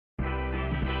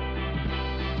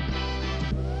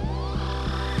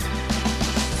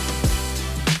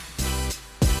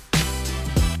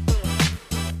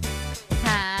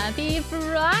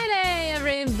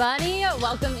everybody.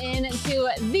 Welcome in to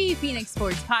the Phoenix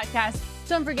Sports Podcast.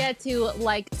 Don't forget to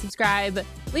like, subscribe,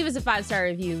 leave us a 5-star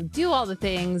review, do all the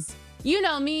things. You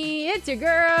know me, it's your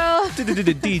girl,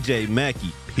 DJ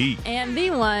Mackie P. And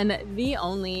the one, the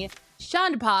only,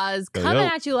 Sean DePaz, coming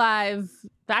at you live,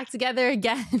 back together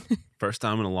again. First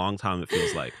time in a long time, it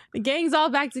feels like. The gang's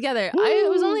all back together.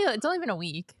 It's only been a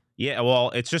week. Yeah, well,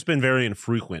 it's just been very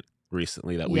infrequent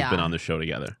recently that we've been on the show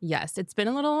together. Yes, it's been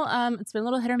a little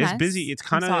hit or miss. It's busy. It's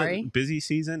kind of busy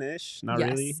season-ish. Not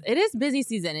really. It is busy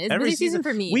season. It's busy season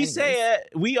for me. We say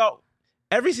it.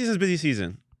 Every season's busy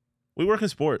season. We work in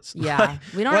sports. Yeah,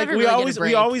 we don't ever really get a break.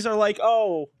 We always are like,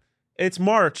 oh, it's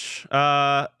March.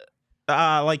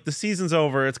 Like the season's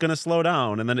over, it's gonna slow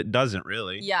down, and then it doesn't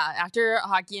really. Yeah, after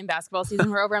hockey and basketball season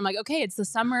were over, I'm like, okay, it's the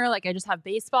summer. Like I just have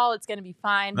baseball. It's gonna be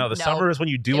fine. No, summer is when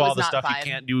you do all the stuff you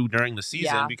can't do during the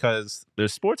season because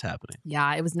there's sports happening.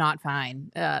 Yeah, it was not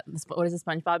fine. What is the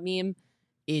SpongeBob meme?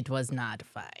 It was not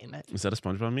fine. Is that a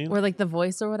SpongeBob meme? Or like the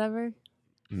voice or whatever?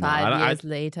 No, 5 years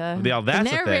later. Yeah, that's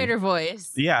the narrator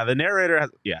voice. Yeah, the narrator has.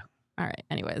 Yeah. All right.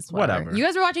 Anyways, whatever. You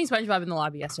guys were watching SpongeBob in the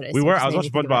lobby yesterday. We were. I was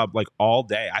watching SpongeBob like all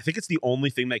day. I think it's the only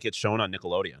thing that gets shown on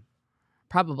Nickelodeon.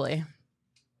 Probably.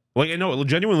 Like, no, it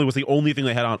genuinely was the only thing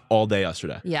they had on all day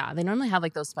yesterday. Yeah, they normally have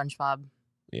like those SpongeBob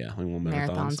like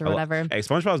marathons or whatever. Hey,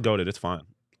 SpongeBob's goated. It's fine.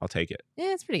 I'll take it.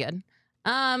 Yeah, it's pretty good.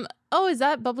 Oh, is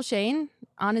that Bubble Shane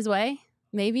on his way?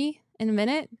 Maybe in a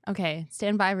minute. Okay,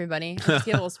 stand by, everybody. Let's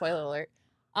give a little spoiler alert.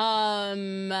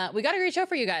 We got a great show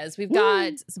for you guys. We've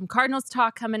got some Cardinals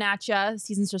talk coming at you.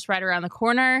 Season's just right around the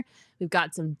corner. We've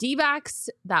got some D-backs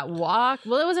that walk.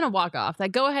 Well, it wasn't a walk-off.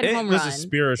 That go-ahead home run. It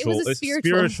was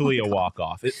spiritually a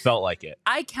walk-off. It felt like it.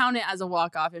 I count it as a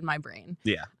walk-off in my brain.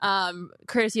 Yeah.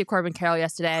 Courtesy of Corbin Carroll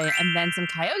yesterday. And then some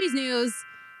Coyotes news.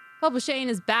 Bubble Shane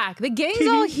is back. The gang's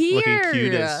all here. Looking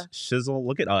cute as shizzle.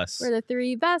 Look at us. We're the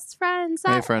 3 best friends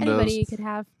that anybody could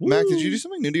have. Mac, did you do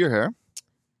something new to your hair?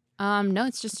 No,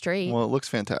 it's just straight. Well, it looks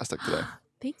fantastic today.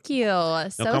 Thank you.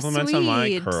 So compliments sweet. on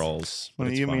my curls. What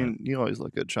do you mean? You always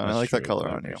look good, Sean. I like that color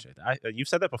on you. You've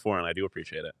said that before, and I do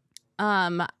appreciate it.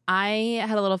 I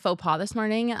had a little faux pas this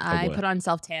morning. I boy. put on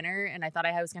self-tanner, and I thought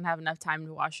I was going to have enough time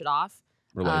to wash it off.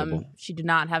 Relatable. She did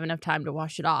not have enough time to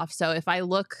wash it off. So if I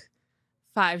look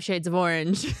 5 shades of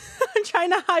orange, I'm trying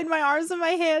to hide my arms and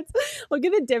my hands. Look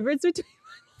at the difference between.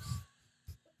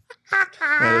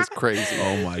 That is crazy.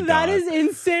 Oh my god. That is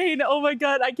insane. Oh my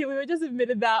god. I can't believe I just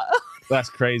admitted that. That's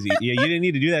crazy. Yeah, you didn't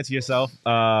need to do that to yourself.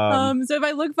 So if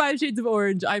I look 5 shades of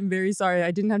orange, I'm very sorry.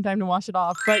 I didn't have time to wash it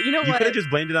off. But you know what? You could have just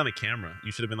blamed it on the camera.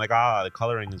 You should have been like, the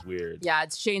coloring is weird. Yeah,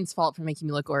 it's Shane's fault for making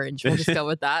me look orange. We'll just go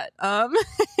with that.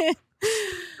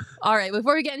 All right,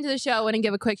 before we get into the show, I want to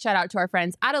give a quick shout out to our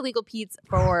friends at Illegal Pete's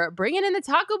for bringing in the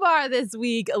taco bar this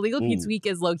week. Illegal Pete's week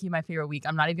is low-key my favorite week.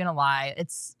 I'm not even going to lie.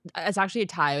 It's actually a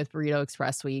tie with Burrito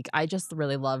Express week. I just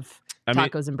really love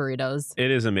tacos and burritos.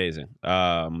 It is amazing.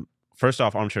 First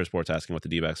off, Armchair Sports asking what the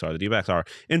D-backs are. The D-backs are,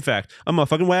 in fact, a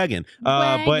motherfucking wagon.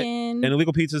 And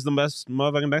Illegal Pete's is the best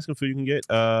motherfucking Mexican food you can get.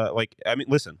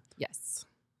 Listen. Yes.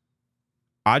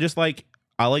 I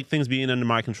like things being under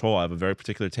my control. I have a very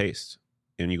particular taste.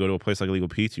 And you go to a place like Illegal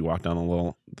Pete's, you walk down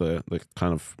the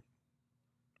kind of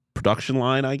production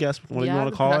line, I guess, what you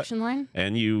want to call it. Production line.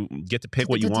 And you get to pick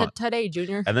what you want. Today,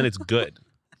 Junior. And then it's good.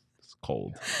 It's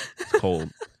cold. It's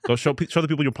cold. Go show the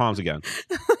people your palms again.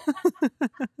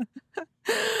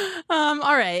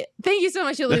 All right. Thank you so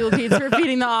much, Illegal Pete's, for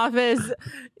feeding the office.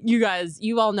 You guys,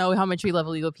 you all know how much we love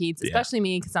Illegal Pete's, especially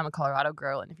me because I'm a Colorado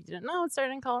girl. And if you didn't know, it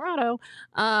started in Colorado.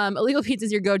 Illegal Pete's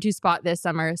is your go-to spot this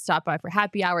summer. Stop by for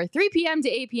happy hour, 3 p.m. to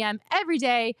 8 p.m. every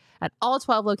day at all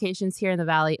 12 locations here in the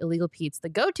Valley. Illegal Pete's, the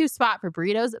go-to spot for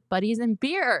burritos, buddies, and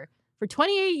beer. For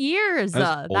 28 years.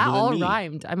 That all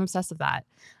rhymed. I'm obsessed with that.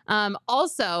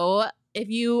 Also, if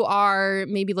you are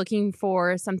maybe looking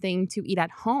for something to eat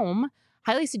at home,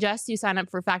 highly suggest you sign up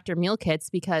for Factor meal kits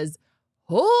because,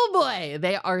 oh boy,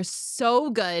 they are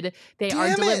so good. They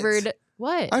are delivered.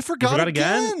 What? I forgot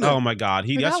again. Oh my God.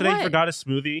 Yesterday he forgot his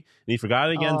smoothie and he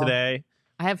forgot it again today.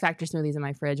 I have Factor smoothies in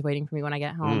my fridge waiting for me when I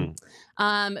get home.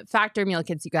 Factor meal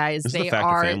kits, you guys. They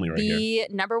are the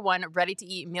 #1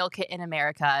 ready-to-eat meal kit in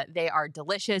America. They are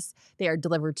delicious. They are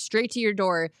delivered straight to your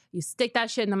door. You stick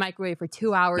that shit in the microwave for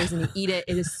 2 hours and you eat it.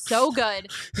 It is so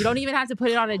good. You don't even have to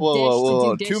put it on a dish to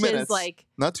do dishes. 2 minutes.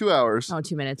 Not 2 hours. Oh,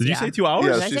 2 minutes. Did you say 2 hours?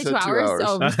 Yeah, Did I say 2 hours?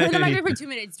 Oh, put it in the microwave for 2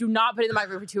 minutes. Do not put it in the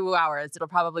microwave for 2 hours. It'll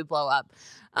probably blow up.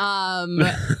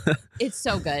 It's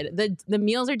so good. The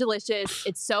meals are delicious.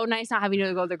 It's so nice not having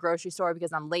to go to the grocery store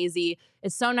because I'm lazy.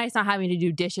 It's so nice not having to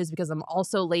do dishes because I'm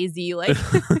also lazy. Like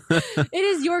it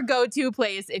is your go-to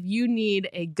place if you need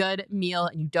a good meal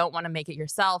and you don't want to make it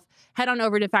yourself. Head on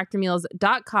over to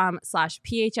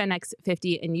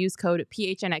factormeals.com/PHNX50 and use code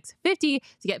PHNX50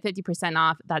 to get 50%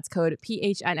 off. That's code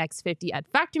PHNX50 at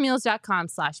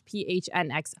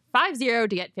factormeals.com/PHNX50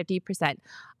 to get 50%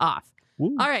 off.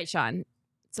 Woo. All right, Sean.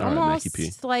 It's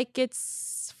almost like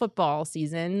it's football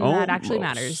season that actually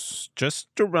matters. Just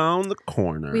around the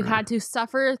corner. We've had to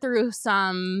suffer through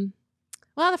some.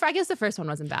 Well, I guess the first one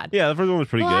wasn't bad. Yeah, the first one was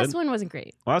pretty good. The last one wasn't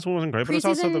great. But it's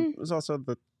also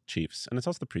the Chiefs, and it's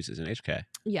also the preseason HK.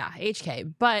 Yeah,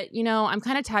 HK. But I'm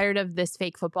kind of tired of this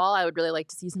fake football. I would really like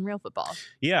to see some real football.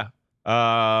 Yeah.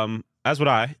 As would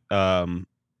I.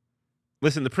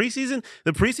 Listen, the preseason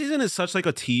is such like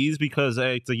a tease because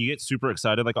it's like you get super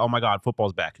excited, like, oh my God,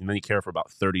 football's back. And then you care for about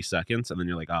 30 seconds, and then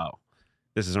you're like, oh,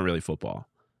 this isn't really football.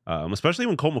 Especially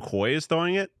when Colt McCoy is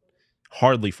throwing it.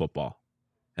 Hardly football.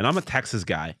 And I'm a Texas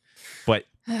guy, but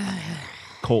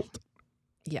Colt.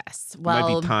 Yes. Well,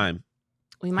 might be time.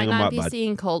 We might not be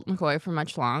seeing Colt McCoy for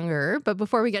much longer. But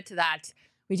before we get to that,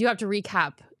 we do have to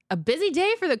recap a busy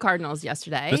day for the Cardinals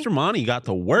yesterday. Mr. Monty got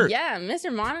to work. Yeah,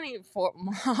 Mr. Austin Fort.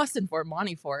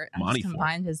 I just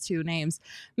combined his two names.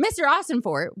 Mr. Austin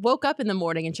Fort woke up in the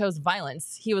morning and chose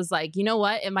violence. He was like, you know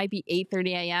what? It might be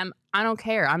 8:30 a.m. I don't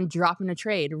care. I'm dropping a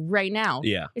trade right now.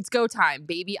 Yeah. It's go time,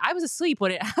 baby. I was asleep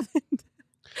when it happened.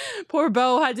 Poor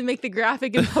Bo had to make the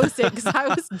graphic and post it because I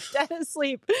was dead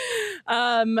asleep.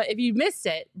 If you missed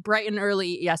it, bright and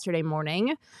early yesterday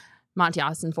morning, Monty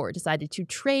Austin Fort decided to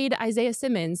trade Isaiah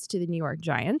Simmons to the New York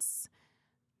Giants.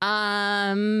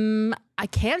 I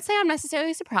can't say I'm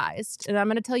necessarily surprised, and I'm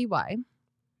going to tell you why.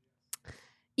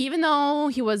 Even though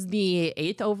he was the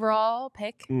 8th overall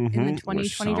pick in the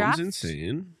 2020 draft,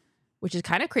 insane. Which is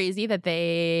kind of crazy that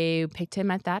they picked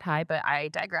him at that high, but I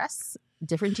digress.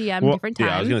 Different GM, different time.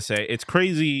 Yeah, I was going to say, it's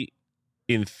crazy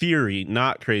in theory,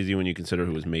 not crazy when you consider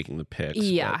who was making the picks.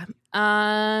 Yeah.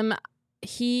 But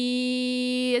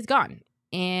he is gone.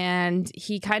 And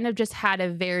he kind of just had a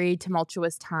very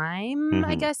tumultuous time,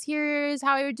 I guess here is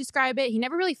how I would describe it. He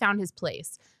never really found his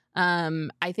place.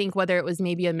 I think whether it was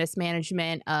maybe a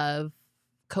mismanagement of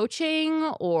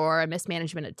coaching or a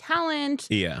mismanagement of talent.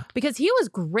 Yeah. Because he was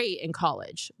great in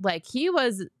college. Like, he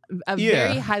was a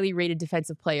very highly rated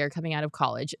defensive player coming out of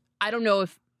college. I don't know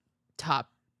if top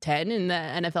 10 in the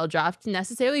NFL draft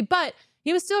necessarily, but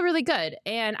he was still really good.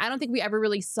 And I don't think we ever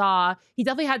really saw, he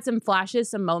definitely had some flashes,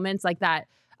 some moments like that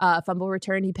fumble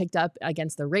return he picked up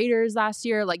against the Raiders last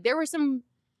year. Like, there were some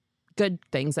good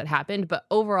things that happened, but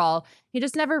overall, he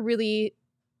just never really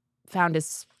found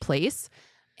his place.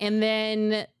 And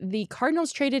then the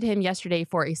Cardinals traded him yesterday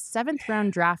for a 7th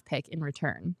round draft pick in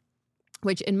return,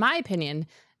 which in my opinion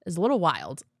is a little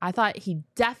wild. I thought he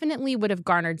definitely would have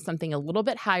garnered something a little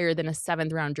bit higher than a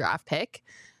 7th round draft pick.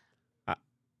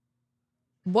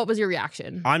 What was your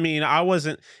reaction? I mean,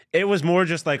 it was more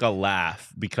just like a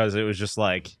laugh because it was just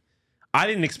like, I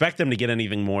didn't expect them to get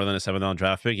anything more than a 7th round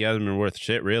draft pick. He hasn't been worth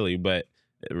shit really, but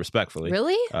respectfully.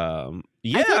 Really?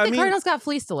 Yeah. I think the Cardinals got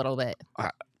fleeced a little bit.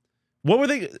 What were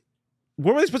they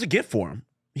supposed to get for him?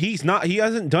 He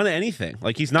hasn't done anything.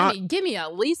 Like, he's not. I mean, give me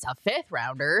at least a 5th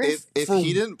rounder. If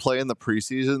he didn't play in the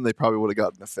preseason, they probably would have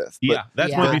gotten a 5th. Yeah,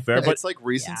 that might be fair. But it's like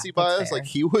recency bias. Fair. Like,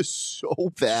 he was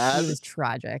so bad. He was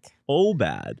tragic. So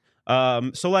bad.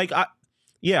 So like,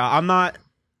 I'm not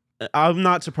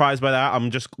surprised by that.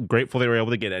 I'm just grateful they were able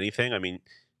to get anything. I mean,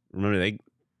 remember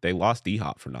they lost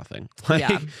D-Hop for nothing.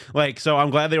 So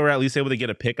I'm glad they were at least able to get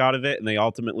a pick out of it, and they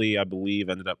ultimately, I believe,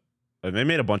 they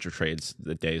made a bunch of trades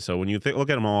that day. So when you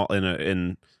look at them all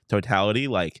in totality,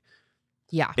 like,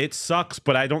 yeah, it sucks.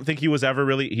 But I don't think he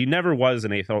never was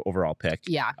an 8th overall pick.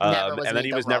 Yeah, and then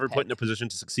he was never put in a position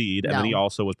to succeed. No. And then he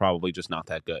also was probably just not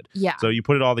that good. Yeah. So you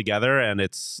put it all together, and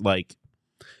it's like,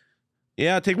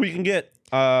 yeah, take what you can get.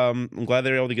 I'm glad they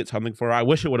were able to get something for it. I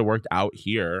wish it would have worked out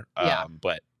here.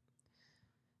 But.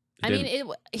 I mean,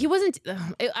 he wasn't.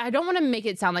 I don't want to make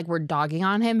it sound like we're dogging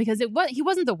on him because he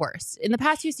wasn't the worst. In the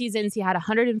past 2 seasons, he had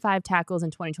 105 tackles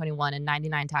in 2021 and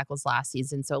 99 tackles last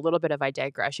season. So a little bit of a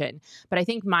digression. But I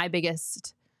think my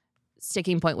biggest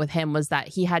sticking point with him was that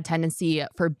he had tendency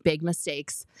for big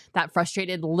mistakes that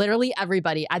frustrated literally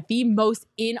everybody at the most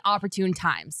inopportune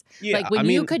times. Yeah, like when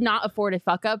you could not afford a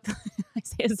fuck up,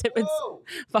 Isaiah Simmons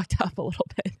fucked up a little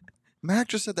bit. Mac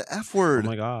just said the F word. Oh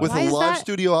my God. With Why a is live that?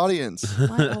 studio audience.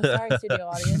 What? Oh, sorry, studio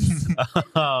audience.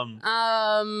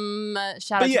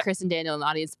 Shout out yeah. to Chris and Daniel in the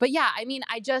audience. But yeah, I mean,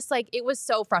 I just it was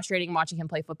so frustrating watching him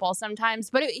play football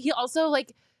sometimes. But he also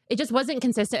it just wasn't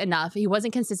consistent enough. He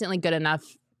wasn't consistently good enough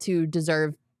to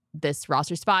deserve this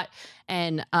roster spot.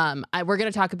 And we're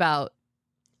going to talk about.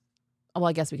 Well,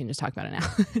 I guess we can just talk about it now.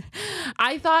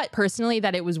 I thought personally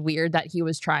that it was weird that he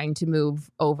was trying to move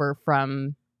over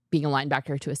from being a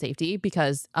linebacker to a safety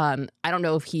because I don't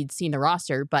know if he'd seen the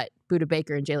roster, but Budda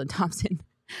Baker and Jalen Thompson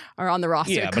are on the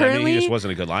roster Yeah, but currently. I mean, he just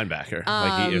wasn't a good linebacker.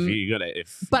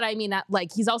 But I mean that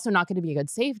he's also not going to be a good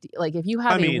safety. If you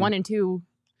have a 1 and 2,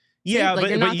 yeah,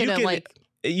 you're not going to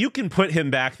you can put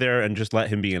him back there and just let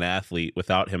him be an athlete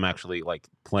without him actually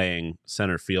playing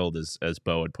center field as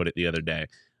Bo had put it the other day.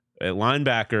 At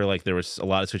linebacker, there was a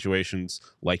lot of situations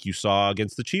like you saw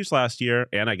against the Chiefs last year,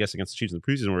 and I guess against the Chiefs in the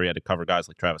preseason, where he had to cover guys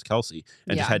like Travis Kelce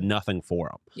and just had nothing for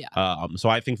him. Yeah. So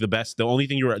I think the only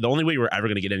way you were ever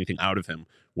going to get anything out of him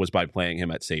was by playing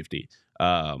him at safety.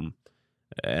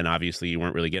 And obviously you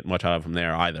weren't really getting much out of him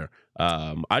there either.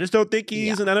 I just don't think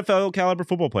he's an NFL caliber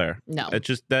football player. No. It's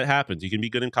just that happens. You can be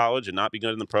good in college and not be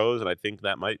good in the pros, and I think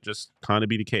that might just kind of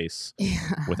be the case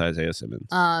with Isaiah Simmons.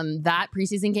 That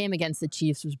preseason game against the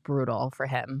Chiefs was brutal for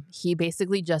him. He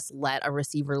basically just let a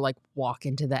receiver walk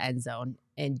into the end zone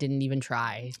and didn't even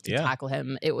try to tackle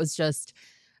him. It was just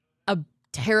a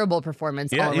terrible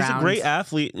performance all around. He's a great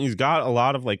athlete, and he's got a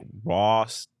lot of raw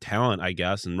talent, I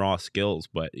guess, and raw skills,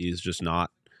 but he's not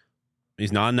an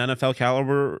NFL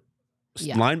caliber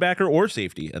linebacker or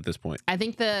safety at this point. I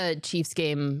think the Chiefs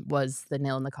game was the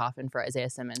nail in the coffin for Isaiah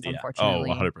Simmons, unfortunately.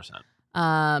 Oh,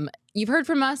 100%. You've heard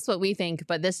from us what we think,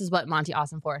 but this is what Monty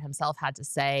Ossenfort himself had to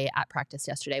say at practice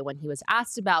yesterday when he was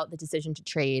asked about the decision to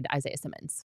trade Isaiah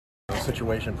Simmons. The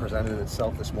situation presented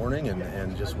itself this morning,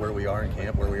 and just where we are in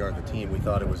camp, where we are at the team, we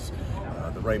thought it was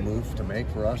the right move to make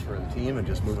for us, for the team, and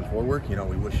just moving forward.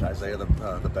 We wish Isaiah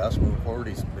the best moving forward.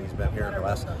 He's been here the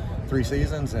last 3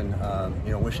 seasons, and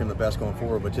wish him the best going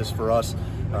forward. But just for us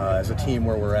as a team,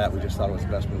 where we're at, we just thought it was the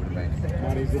best move to make.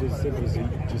 Monty, is it as simple as he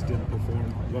just didn't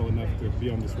perform well enough to be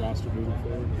on this roster moving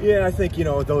forward? Yeah, I think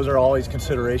those are always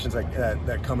considerations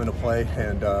that come into play,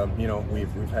 and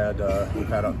we've had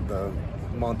the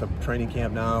month of training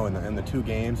camp now and the 2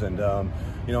 games, and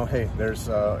hey, there's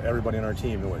everybody on our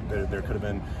team. There could have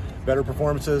been better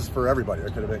performances for everybody.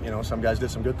 There could have been, some guys did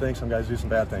some good things, some guys do some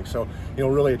bad things. So,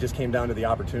 really it just came down to the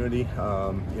opportunity,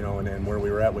 and where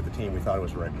we were at with the team. We thought it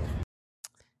was the right move.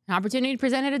 An opportunity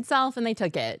presented itself and they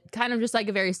took it. Kind of just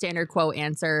a very standard quote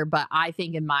answer, but I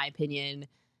think, in my opinion,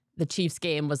 the Chiefs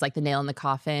game was the nail in the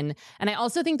coffin. And I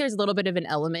also think there's a little bit of an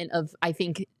element of,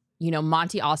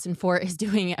 Monty Ossenfort is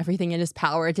doing everything in his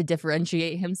power to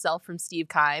differentiate himself from Steve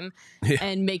Keim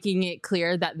and making it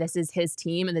clear that this is his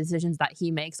team and the decisions that he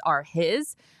makes are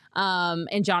his.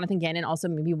 And Jonathan Gannon also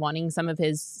maybe wanting some of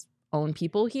his own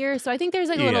people here. So I think there's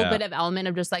a little bit of element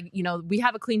of just we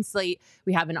have a clean slate.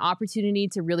 We have an opportunity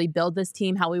to really build this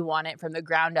team how we want it from the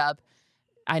ground up.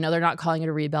 I know they're not calling it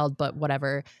a rebuild, but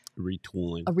whatever.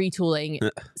 Retooling.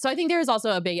 So I think there's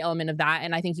also a big element of that.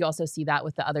 And I think you also see that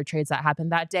with the other trades that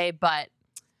happened that day. But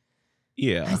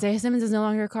Isaiah Simmons is no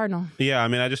longer a Cardinal. Yeah, I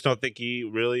mean, I just don't think he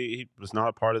was not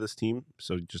a part of this team.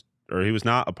 He was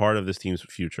not a part of this team's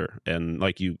future. And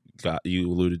like you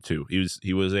alluded to,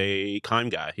 he was a Keim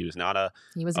guy. He was not a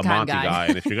Monty guy.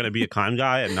 And if you're going to be a Keim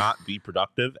guy and not be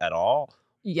productive at all,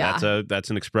 that's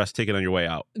an express ticket on your way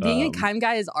out. Being a Keim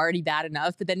guy is already bad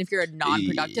enough, but then if you're a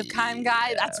non-productive Keim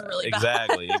guy, that's really bad.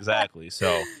 Exactly.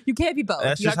 So you can't be both.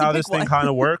 That's just how this thing kind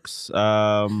of works.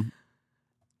 Sorry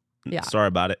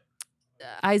about it.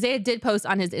 Isaiah did post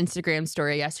on his Instagram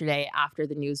story yesterday after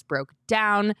the news broke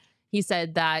down. He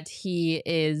said that he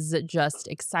is just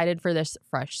excited for this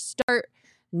fresh start.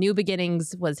 New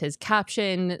beginnings was his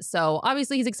caption. So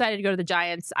obviously he's excited to go to the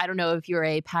Giants. I don't know if you're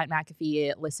a Pat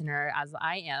McAfee listener as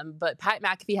I am, but Pat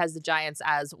McAfee has the Giants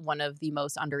as one of the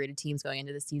most underrated teams going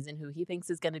into the season, who he thinks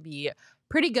is going to be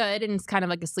pretty good and it's kind of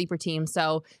like a sleeper team.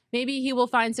 So maybe he will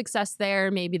find success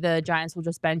there. Maybe the Giants will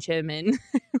just bench him and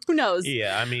who knows?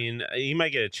 Yeah, I mean, he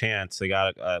might get a chance. They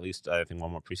got at least, I think,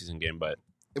 one more preseason game, but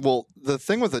Well, the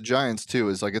thing with the Giants, too,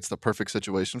 is it's the perfect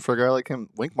situation for a guy like him.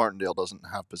 Wink Martindale doesn't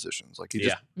have positions. He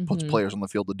just puts players on the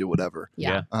field to do whatever.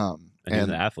 Yeah. And he's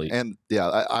an athlete. And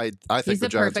I think he's the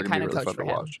Giants are perfect going to kind be of really coach fun for to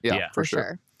him. watch. Yeah, for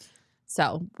sure.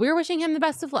 So we're wishing him the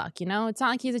best of luck. It's not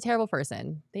like he's a terrible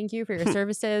person. Thank you for your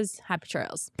services. Happy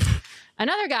trails.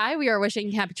 Another guy we are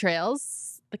wishing happy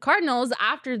trails. The Cardinals,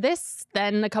 after this,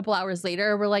 then a couple hours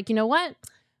later, were like, you know what?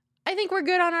 I think we're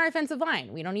good on our offensive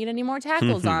line. We don't need any more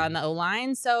tackles on the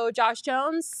O-line. So Josh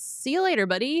Jones, see you later,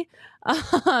 buddy.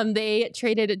 They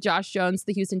traded Josh Jones to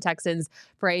the Houston Texans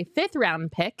for a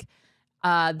 5th-round pick.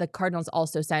 The Cardinals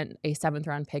also sent a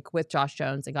 7th-round pick with Josh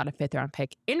Jones and got a 5th-round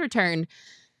pick in return.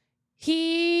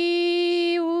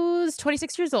 He was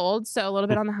 26 years old, so a little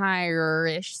bit on the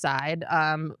higher-ish side,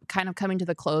 kind of coming to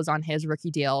the close on his rookie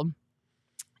deal.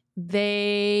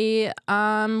 They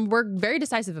were very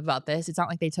decisive about this. It's not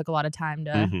like they took a lot of time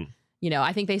to,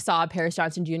 I think they saw Paris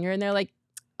Johnson Jr. and they're like,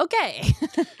 okay.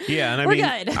 Yeah, and I we're mean,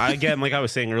 good. Again, like I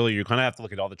was saying earlier, you kind of have to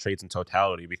look at all the trades in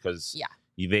totality because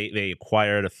they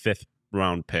acquired a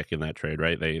 5th-round pick in that trade,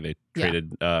 right? They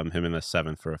traded him in the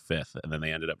 7th for a 5th, and then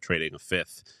they ended up trading a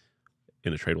 5th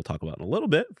in a trade we'll talk about in a little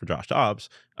bit for Josh Dobbs.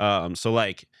 So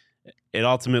like it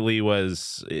ultimately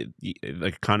was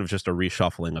like kind of just a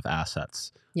reshuffling of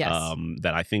assets. Yes.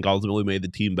 That I think ultimately made the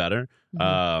team better.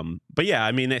 But yeah,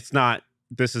 I mean,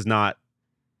 this is not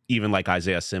even like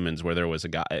Isaiah Simmons, where there was a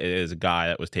guy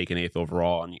that was taken 8th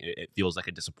overall, and it feels like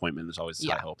a disappointment. There's always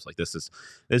high hopes. Like this is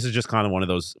just kind of one of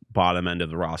those bottom end of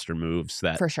the roster moves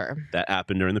that for sure that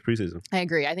happened during the preseason. I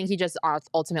agree. I think he just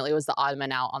ultimately was the odd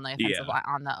man out on the offensive line,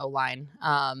 on the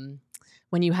O-line.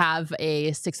 When you have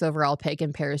a 6th overall pick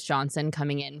and Paris Johnson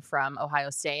coming in from Ohio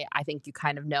State, I think you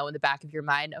kind of know in the back of your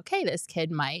mind, okay, this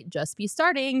kid might just be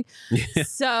starting.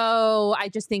 So I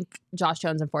just think Josh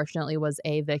Jones, unfortunately, was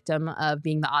a victim of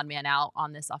being the odd man out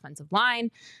on this offensive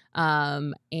line.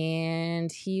 And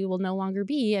he will no longer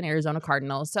be an Arizona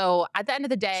Cardinal. So at the end of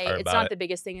the day, it's not the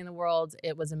biggest thing in the world.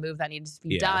 It was a move that needed to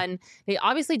be done. They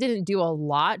obviously didn't do a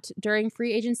lot during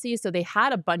free agency. So they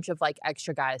had a bunch of like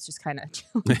extra guys just kind of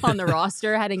on the roster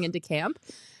heading into camp.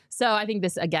 So I think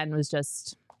this, again, was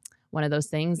just one of those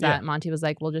things that Monty was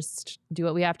like, we'll just do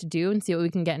what we have to do and see what we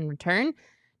can get in return.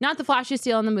 Not the flashiest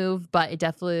deal on the move, but it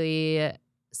definitely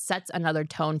sets another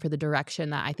tone for the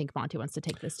direction that I think Monty wants to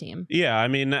take this team. Yeah, I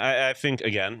mean, I think,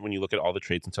 again, when you look at all the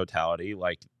trades in totality,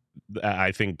 like,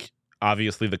 I think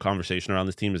obviously the conversation around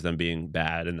this team is them being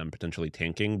bad and them potentially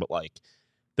tanking, but like,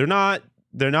 they're not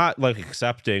like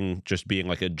accepting just being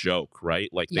like a joke, right?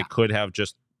 Like they could have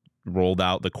just rolled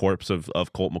out the corpse of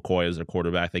Colt McCoy as their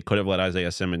quarterback. They could have let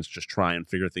Isaiah Simmons just try and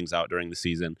figure things out during the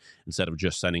season instead of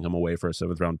just sending him away for a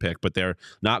 7th-round pick, but they're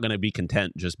not going to be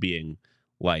content just being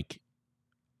like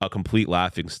a complete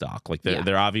laughing stock. Like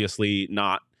they're obviously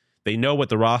not, they know what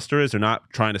the roster is. They're not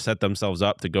trying to set themselves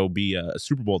up to go be a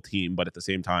Super Bowl team, but at the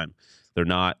same time, they're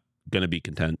not going to be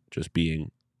content just being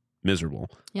miserable.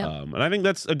 And I think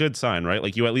that's a good sign, right?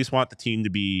 Like you at least want the team to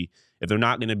be, if they're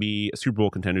not going to be Super Bowl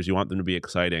contenders, you want them to be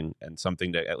exciting and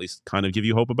something to at least kind of give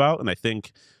you hope about. And I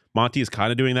think Monty is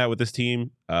kind of doing that with this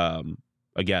team.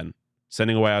 Again,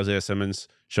 sending away Isaiah Simmons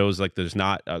shows like there's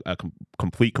not a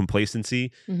complete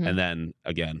complacency. And then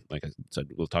again, like I said,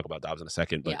 we'll talk about Dobbs in a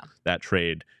second, but that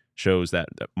trade shows that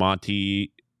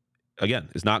Monty, again,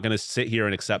 is not going to sit here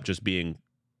and accept just being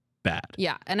bad.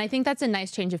 Yeah. And I think that's a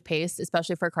nice change of pace,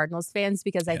 especially for Cardinals fans,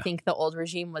 because I think the old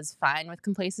regime was fine with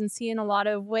complacency in a lot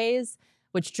of ways,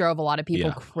 which drove a lot of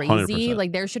people crazy. 100%.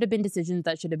 Like there should have been decisions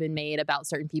that should have been made about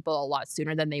certain people a lot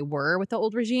sooner than they were with the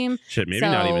old regime. Shit, maybe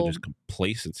not even just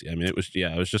complacency. I mean, it was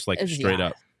just like straight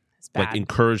up like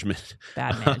encouragement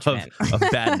bad management of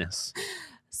badness.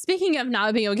 Speaking of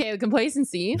not being okay with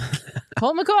complacency,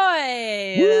 Colt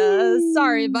McCoy.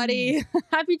 Sorry, buddy.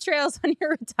 Happy trails on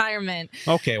your retirement.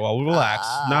 Okay, well, relax.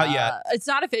 Not yet. It's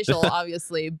not official,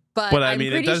 obviously, but I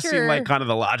mean, it does seem like kind of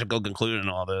the logical conclusion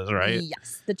of all this, right?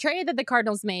 Yes. The trade that the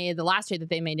Cardinals made, the last trade that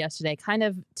they made yesterday, kind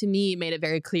of, to me, made it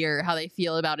very clear how they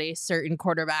feel about a certain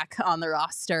quarterback on the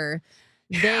roster.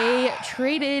 They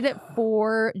traded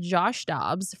for Josh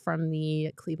Dobbs from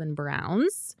the Cleveland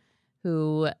Browns,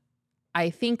 who I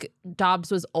think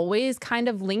Dobbs was always kind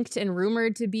of linked and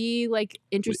rumored to be like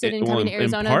interested in coming to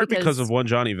Arizona. In part because of one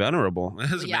Johnny Venerable.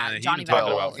 Johnny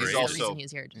Venerable is the reason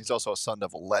he's here. He's also a Sun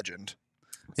Devil legend.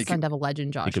 Sun Devil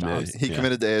legend, Josh Dobbs. He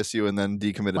committed to ASU and then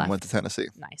decommitted and went to Tennessee.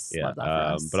 Nice. Love that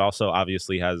for us. But also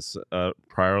obviously has a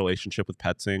prior relationship with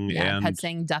Petzing. Yeah, and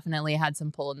Petzing definitely had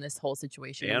some pull in this whole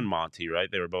situation. And Monty,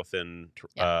 right? They were both in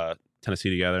Tennessee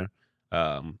together.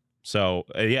 So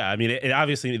yeah, I mean, it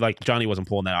obviously, like, Johnny wasn't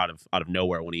pulling that out of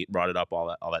nowhere when he brought it up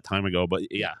all that time ago. But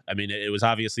yeah, I mean, it was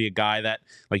obviously a guy that,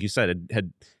 like you said,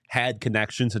 had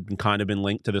connections, had kind of been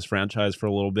linked to this franchise for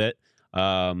a little bit.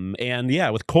 And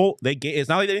yeah, with Colt, it's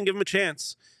not like they didn't give him a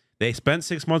chance. They spent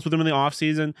 6 months with him in the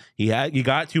offseason. He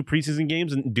got 2 preseason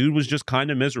games, and dude was just kind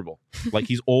of miserable. Like,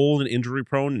 he's old and injury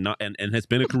prone, and has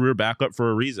been a career backup for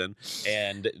a reason.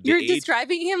 And you're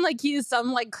describing him like he's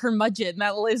some like curmudgeon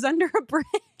that lives under a bridge.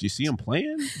 Do you see him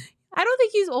playing? I don't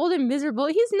think he's old and miserable.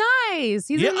 He's nice.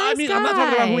 He's a nice guy. I'm not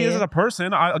talking about who he is as a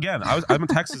person. I'm a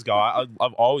Texas guy.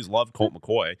 I've always loved Colt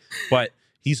McCoy, but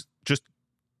he's just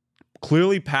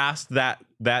clearly past that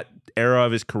era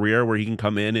of his career where he can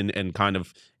come in and kind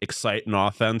of excite an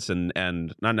offense and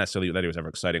not necessarily that he was ever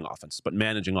exciting offenses, but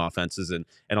managing offenses and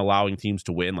allowing teams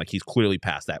to win. Like, he's clearly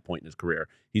past that point in his career.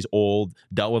 He's old,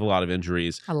 dealt with a lot of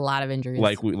injuries.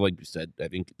 Like you said, I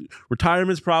think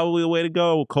retirement's probably the way to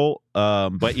go, Colt.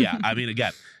 But yeah, I mean,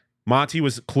 again, Monty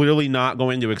was clearly not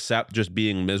going to accept just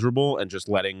being miserable and just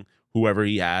letting whoever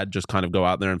he had just kind of go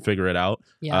out there and figure it out.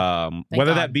 Yeah,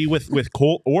 whether that be with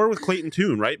Colt or with Clayton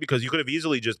Tune, right? Because you could have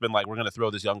easily just been like, we're going to throw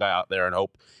this young guy out there and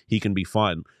hope he can be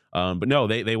fun. But no,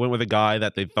 they went with a guy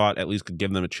that they thought at least could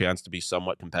give them a chance to be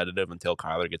somewhat competitive until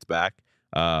Kyler gets back.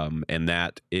 And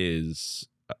that is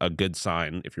a good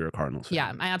sign if you're a Cardinals fan.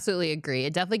 Yeah, I absolutely agree.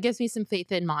 It definitely gives me some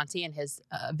faith in Monty and his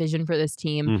vision for this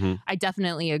team. Mm-hmm. I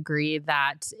definitely agree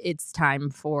that it's time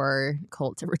for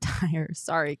Colt to retire.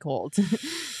 Sorry, Colt.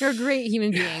 You're a great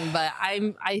human being, but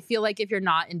I feel like if you're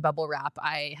not in bubble wrap,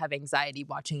 I have anxiety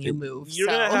watching you move. You're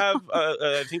going to have,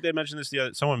 I think they mentioned this,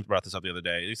 someone brought this up the other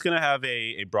day. He's going to have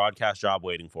a broadcast job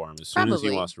waiting for him as soon as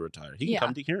he wants to retire. He can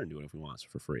come to here and do it if he wants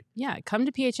for free. Yeah, come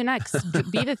to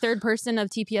PHNX. Be the third person of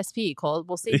TPSP, Colt.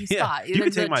 We'll save you spot. You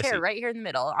can take my chair seat right here in the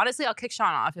middle. Honestly, I'll kick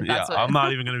Sean off if that's what. I'm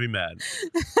not even going to be mad.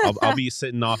 I'll be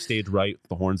sitting off stage right,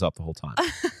 the horns up the whole time.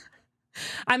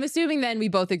 I'm assuming then we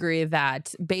both agree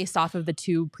that based off of the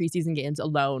 2 preseason games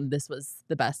alone, this was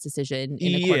the best decision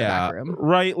in the quarterback room.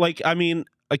 Right. Like, I mean,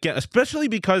 again, especially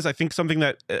because I think something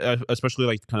that, especially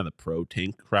like kind of the pro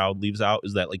tank crowd leaves out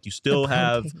is that like you still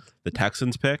have the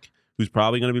Texans pick, who's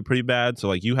probably going to be pretty bad. So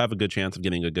like you have a good chance of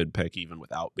getting a good pick even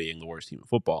without being the worst team in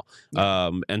football.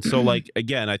 And so like,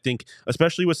 again, I think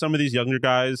especially with some of these younger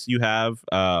guys you have,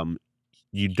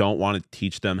 you don't want to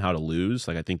teach them how to lose.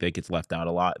 Like I think that gets left out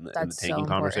a lot in the tanking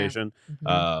conversation.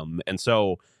 And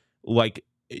so like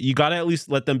you got to at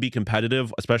least let them be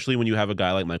competitive, especially when you have a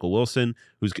guy like Michael Wilson,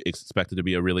 who's expected to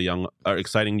be a really young,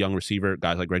 exciting young receiver.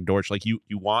 Guys like Greg Dortch, like you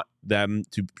want them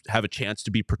to have a chance to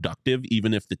be productive,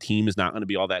 even if the team is not going to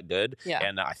be all that good. Yeah.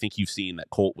 And I think you've seen that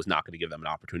Colt was not going to give them an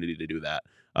opportunity to do that.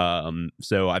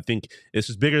 So I think this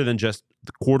is bigger than just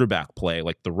the quarterback play.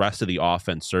 Like the rest of the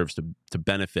offense serves to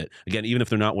benefit. Again, even if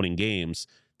they're not winning games,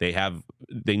 they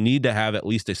need to have at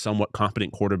least a somewhat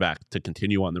competent quarterback to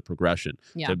continue on their progression,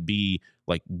 to be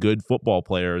like good football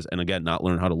players and again not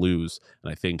learn how to lose.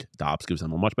 And I think Dobbs gives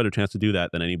them a much better chance to do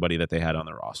that than anybody that they had on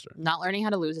their roster. Not learning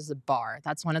how to lose is a bar.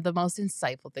 That's one of the most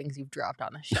insightful things you've dropped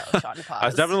on the show, Sean.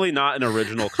 That's definitely not an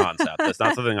original concept. That's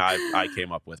not something I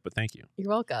came up with, but thank you. You're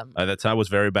welcome. That was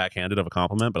very backhanded of a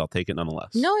compliment, but I'll take it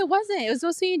nonetheless. No, it wasn't. It was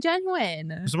supposed to be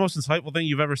genuine. It's the most insightful thing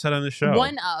you've ever said on this show.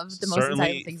 One of the most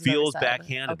insightful things you've feels ever said.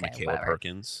 backhanded, Okay, Michaela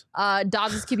Perkins.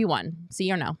 Dobbs is QB1. See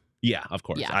or no? Yeah, of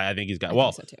course. Yeah. I think he's got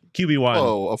So QB1.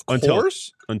 Oh, of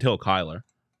course. Until Kyler.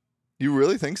 You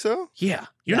really think so? Yeah.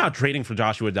 You're not trading for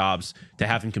Joshua Dobbs to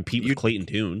have him compete with Clayton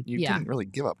Tune. You didn't really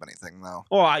give up anything, though.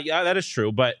 Well, yeah, that is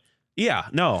true. But yeah,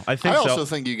 no, I think I also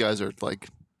think you guys are like,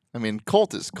 I mean,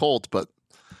 Colt is Colt, but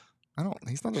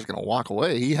he's not just going to walk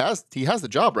away. He has the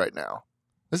job right now.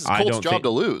 This is Colt's job to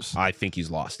lose. I think he's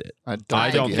lost it.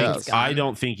 I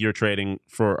don't think you're trading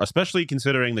for, especially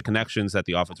considering the connections that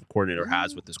the offensive coordinator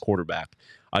has with this quarterback.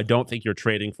 I don't think you're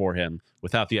trading for him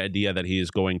without the idea that he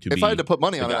is going to be. If I had to put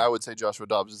money on it, I would say Joshua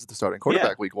Dobbs is the starting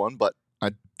quarterback week 1, but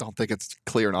I don't think it's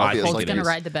clear and obvious. Colt's going to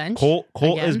ride the bench. Colt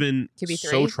has been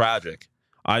so tragic.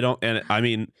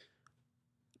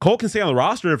 Colt can stay on the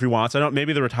roster if he wants.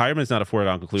 Maybe the retirement's not a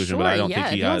foregone conclusion, but I don't think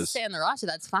he has. If he wants to stay on the roster,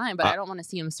 that's fine. But I don't want to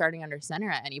see him starting under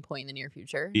center at any point in the near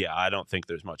future. Yeah, I don't think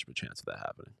there's much of a chance of that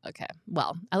happening. Okay,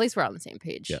 well, at least we're on the same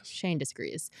page. Yes. Shane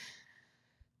disagrees.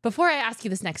 Before I ask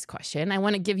you this next question, I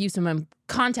want to give you some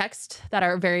context that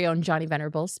our very own Johnny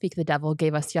Venerable, Speak the Devil,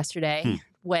 gave us yesterday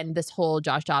when this whole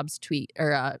Josh Dobbs tweet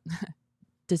or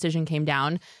decision came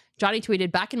down. Johnny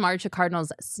tweeted, back in March, the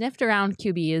Cardinals sniffed around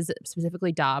QBs,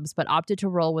 specifically Dobbs, but opted to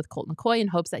roll with Colt McCoy in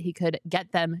hopes that he could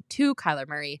get them to Kyler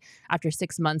Murray. After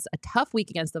 6 months, a tough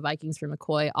week against the Vikings for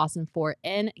McCoy, Austin Fort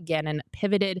and Gannon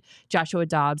pivoted. Joshua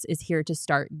Dobbs is here to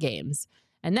start games.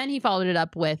 And then he followed it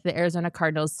up with the Arizona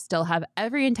Cardinals still have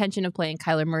every intention of playing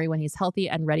Kyler Murray when he's healthy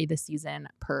and ready this season,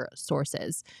 per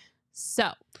sources.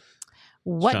 So,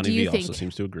 what Johnny do you V think? Also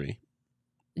seems to agree.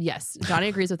 Yes, Johnny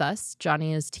agrees with us.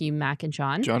 Johnny is team Mac and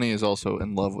Sean. Johnny is also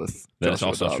in love with That is Joshua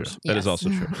also Dobbs. true. That is also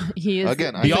true. He is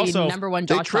Again, the also- number one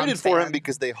They Josh traded Dobbs for fan. him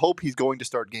because they hope he's going to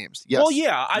start games. Yes. Well,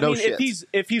 yeah. I No mean, shit.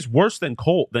 if he's worse than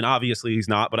Colt, then obviously he's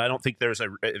not. But I don't think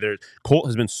Colt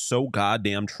has been so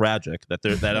goddamn tragic that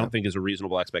I don't think is a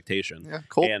reasonable expectation. Yeah,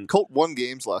 And- Colt won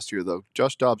games last year, though.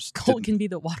 Josh Dobbs Colt didn't. can be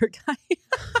the water guy.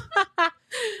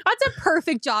 That's a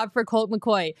perfect job for Colt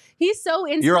McCoy. He's so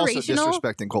You're also inspirational.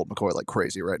 disrespecting Colt McCoy like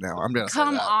crazy right now. I'm gonna say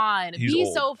Come that. on, He's be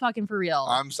old. so fucking for real.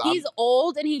 He's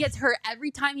old and he gets hurt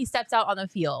every time he steps out on the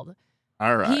field.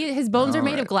 All right. His bones are All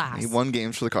made right. of glass. He won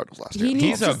games for the Cardinals last He year. needs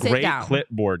He's to a sit great down.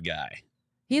 clipboard guy.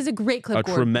 He is a great A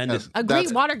clipboard. tremendous, a great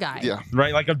That's- water guy. Yeah.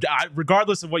 right? Like,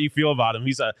 regardless of what you feel about him,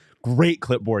 he's a great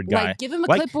clipboard guy. Like, give him a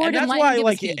Like, clipboard and that's let why, him give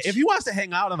like, a speech. if he wants to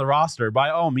hang out on the roster, by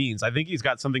all means, I think he's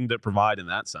got something to provide in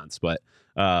that sense. But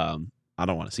I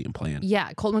don't want to see him playing.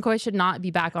 Yeah, Colt McCoy should not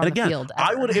be back on And the again, field.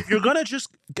 I ever. would, if you're gonna just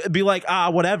be like,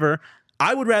 whatever,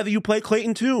 I would rather you play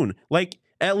Clayton Tune. Like,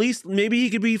 at least maybe he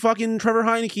could be fucking Trevor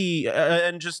Heineke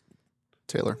and just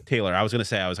Taylor. Taylor. I was gonna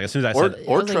say, as soon as I Or said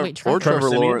I was like, wait, Trevor Trevor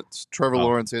Siemian? Lawrence. Trevor Oh.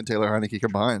 Lawrence and Taylor Heineke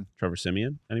combined. Trevor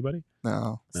Siemian, anybody?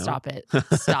 No. No? Stop it.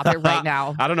 Stop it right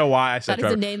now. I don't know why I said That is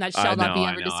Trevor. a name that I shall not be know,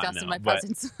 ever I discussed know, in my but-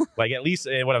 presence. Like, at least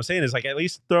what I'm saying is, like, at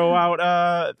least throw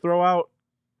out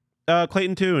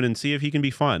Clayton Tune and see if he can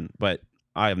be fun. But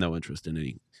I have no interest in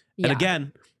any. Yeah. And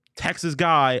again, Texas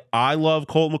guy, I love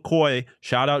Colt McCoy.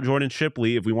 Shout out Jordan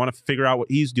Shipley. If we want to figure out what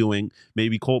he's doing,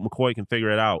 maybe Colt McCoy can figure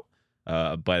it out.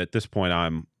 But at this point,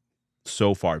 I'm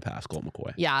so far past Colt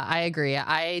McCoy. Yeah, I agree.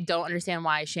 I don't understand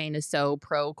why Shane is so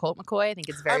pro Colt McCoy. I think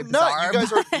it's very I'm bizarre.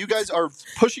 not. You guys are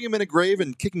pushing him in a grave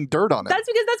and kicking dirt on it. That's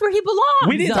because that's where he belongs.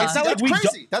 We didn't- That's not like we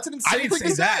crazy. That's an insane I didn't thing say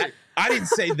to that. say. I didn't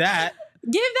say that.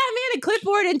 Give that man a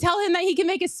clipboard and tell him that he can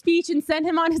make a speech and send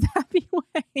him on his happy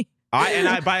way.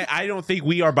 I don't think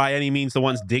we are by any means the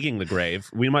ones digging the grave.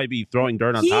 We might be throwing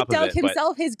dirt on He top of dug it. But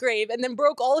himself his grave and then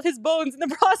broke all of his bones in the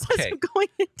process Okay. of going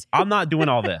into I'm not doing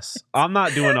all this. I'm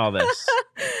not doing all this.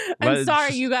 I'm But sorry,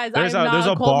 just- you guys. There's I'm a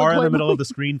not Colt bar in McCoy the middle of believer. the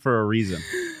screen for a reason.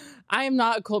 I am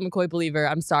not a Colt McCoy believer.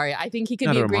 I'm sorry. I think he could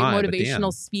be Neither a great am I, but motivational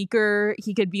damn. speaker.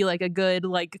 He could be like a good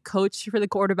like coach for the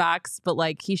quarterbacks, but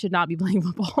like he should not be playing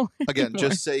football. Again, anymore.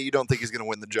 just say you don't think he's going to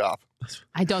win the job.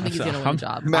 I don't think he's gonna win I'm- the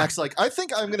job. Max, like, I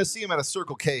think I'm going to see him at a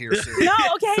Circle K here soon. No,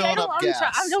 okay. Filling up gas.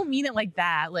 I don't mean it like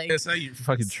that. Like That's how you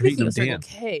fucking speaking treating of them. Circle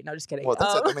Damn. K. No, just kidding. Well,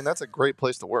 I mean, that's a great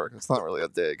place to work. It's not really a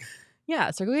dig.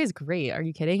 Yeah, Circle K is great. Are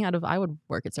you kidding? I would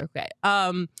work at Circle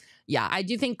K. Yeah, I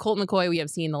do think Colt McCoy, we have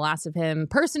seen the last of him.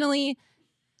 Personally,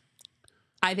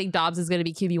 I think Dobbs is going to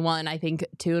be QB1. I think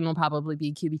Tune will probably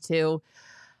be QB2.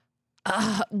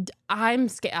 I'm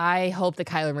scared. I hope that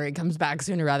Kyler Murray comes back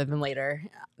sooner rather than later.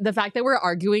 The fact that we're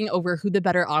arguing over who the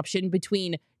better option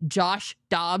between Josh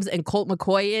Dobbs and Colt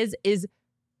McCoy is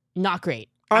not great.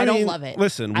 I don't mean, love it.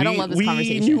 Listen, I don't love this we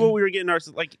conversation. knew what we were getting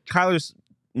ourselves. Like, Kyler's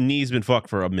knee's been fucked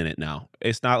for a minute now.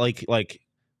 It's not like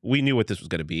we knew what this was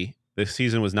going to be. This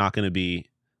season was not going to be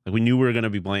like, we knew we were going to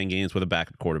be playing games with a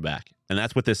backup quarterback, and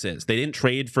that's what this is. They didn't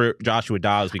trade for Joshua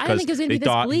Dobbs I because didn't think it was going to they be this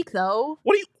thought. bleak, though.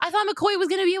 What do you? I thought McCoy was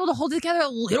going to be able to hold it together a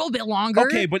little bit longer.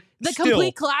 Okay, but the still,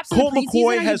 complete collapse of Colt the preseason. McCoy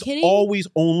Are you has kidding? always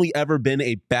only ever been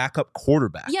a backup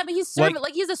quarterback. Yeah, but he's like-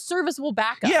 he's a serviceable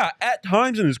backup. Yeah, at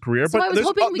times in his career, So but I was there's,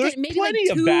 hoping we there's could maybe like plenty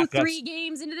of 2-3 backups.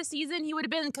 games into the season, he would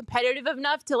have been competitive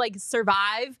enough to like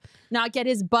survive, not get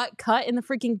his butt cut in the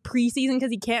freaking preseason because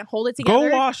he can't hold it together.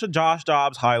 Go watch a Josh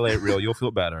Dobbs highlight reel. You'll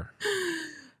feel better.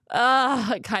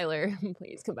 Kyler,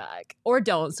 please come back. Or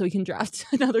don't, so we can draft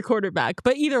another quarterback.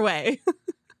 But either way,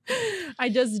 I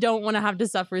just don't want to have to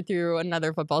suffer through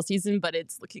another football season, but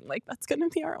it's looking like that's going to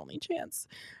be our only chance,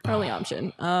 our only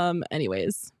option.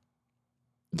 Anyways,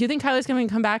 do you think Kyler's going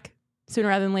to come back sooner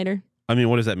rather than later? I mean,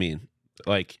 what does that mean?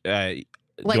 Like, do I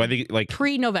think like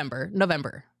November?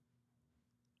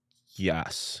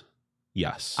 yes.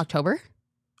 October?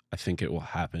 I think it will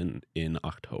happen in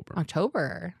October.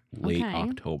 Okay. Late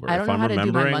October. I don't if know I'm how to do my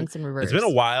remembering, months in reverse. it's been a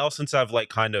while since I've like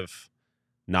kind of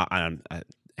not. I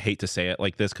hate to say it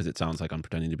like this because it sounds like I'm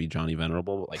pretending to be Johnny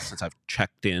Venerable. But like since I've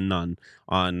checked in on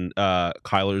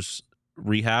Kyler's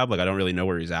rehab, like I don't really know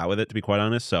where he's at with it, to be quite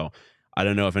honest. So I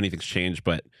don't know if anything's changed.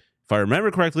 But if I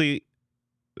remember correctly,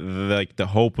 like the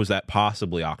hope was that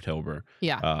possibly October.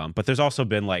 Yeah. But there's also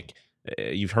been like.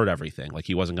 You've heard everything. Like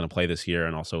he wasn't going to play this year,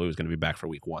 and also he was going to be back for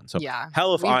week 1. So yeah.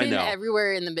 hell if We've I been know.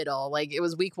 everywhere in the middle. Like it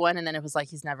was week 1, and then it was like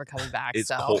he's never coming back. It's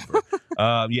so Colbert.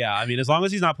 Yeah, I mean, as long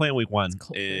as he's not playing week 1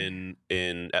 Colbert.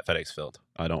 in at FedEx Field,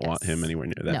 I don't want him Yes. anywhere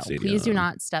near that no, stadium. please do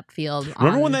not step field.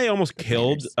 Remember when on they almost the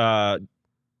killed Commanders.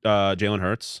 Jalen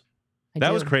Hurts? I That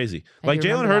do. was crazy. I Like do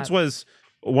Jalen remember Hurts that. was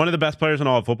one of the best players in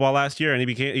all of football last year, and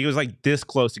he was like this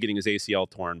close to getting his ACL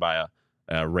torn by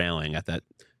a railing at that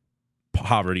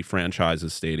poverty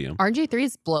franchise's stadium.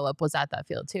 RG3's blow up was at that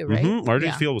field too, right?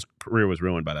 RG3's career was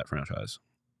ruined by that franchise.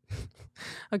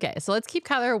 Okay, so let's keep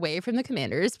Kyler away from the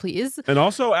Commanders, please. And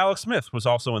also, Alex Smith was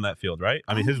also in that field, right?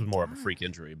 I mean, his was more of a freak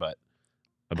injury, but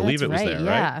I believe it was there, right?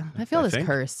 Yeah, that field is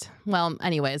cursed. Well,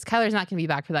 anyways, Kyler's not going to be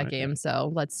back for that game,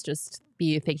 so let's just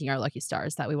be thanking our lucky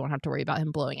stars that we won't have to worry about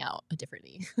him blowing out a different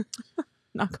knee.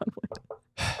 Knock on wood.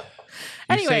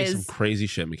 Anyways, some crazy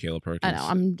shit, Michaela Perkins. I know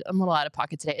I'm a little out of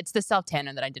pocket today. It's the self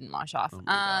tanner that I didn't wash off.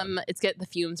 The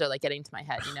fumes are like getting to my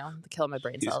head, killing my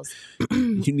brain cells.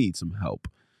 You need some help.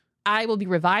 I will be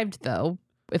revived though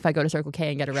if I go to Circle K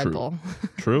and get a Red Bull.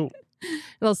 True.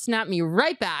 It'll snap me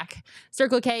right back.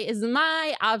 Circle K is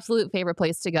my absolute favorite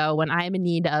place to go when I am in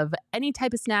need of any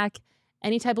type of snack,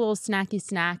 any type of little snacky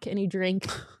snack, any drink.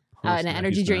 And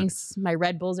energy drinks. My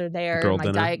Red Bulls are there. My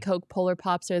dinner. Diet Coke Polar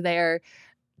Pops are there.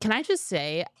 Can I just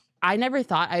say, I never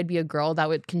thought I'd be a girl that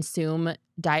would consume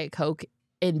Diet Coke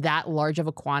in that large of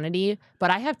a quantity,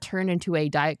 but I have turned into a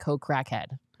Diet Coke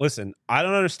crackhead. Listen, I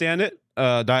don't understand it.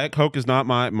 Diet Coke is not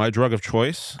my drug of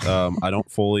choice. I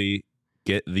don't fully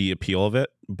get the appeal of it,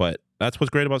 but that's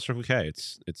what's great about Circle K.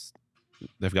 It's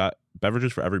they've got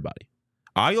beverages for everybody.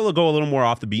 I'll go a little more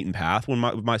off the beaten path with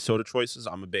my soda choices.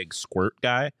 I'm a big Squirt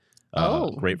guy.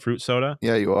 Grapefruit soda.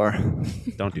 Yeah, you are.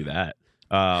 Don't do that.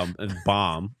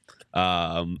 Bomb.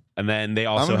 And then they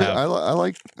also have. I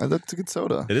like that's a good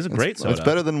soda. It is a great soda. It's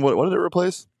better than what did it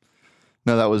replace?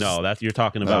 No, that was you're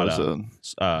talking about.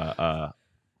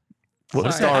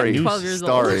 What Starry. Starry? 12 years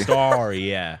old. Starry,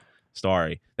 yeah,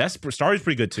 Starry. Starry's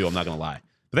pretty good too. I'm not gonna lie,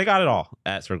 but they got it all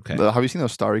at Circle K. Have you seen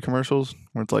those Starry commercials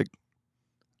where it's like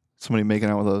somebody making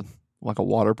out with a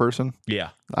water person?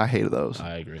 Yeah, I hated those.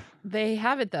 I agree. They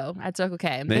have it though at Circle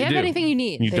K. They have anything you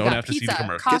need. You They've don't got have to pizza, see the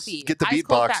commercials. coffee, Get the beat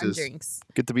boxes. Drinks.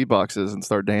 Get the beat boxes and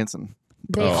start dancing.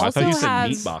 They also I thought you said have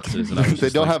meat boxes. And I was they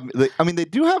just don't like, have. They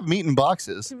do have meat in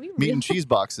boxes, meat and cheese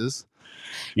boxes.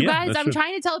 You guys, I'm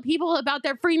trying to tell people about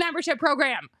their free membership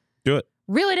program. Do it.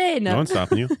 Reel it in. No one's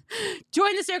stopping you.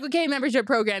 Join the Circle K membership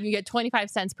program. You get 25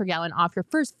 cents per gallon off your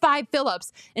first 5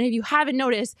 fill-ups. And if you haven't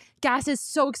noticed, gas is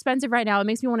so expensive right now. It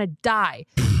makes me want to die.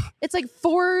 It's like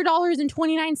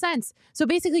 $4.29. So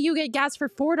basically you get gas for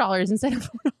 $4 instead of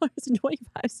 $4.25.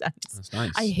 That's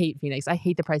nice. I hate Phoenix. I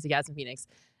hate the price of gas in Phoenix.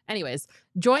 Anyways,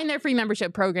 join their free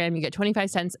membership program. You get 25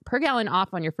 cents per gallon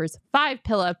off on your first 5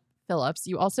 fill-ups.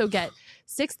 You also get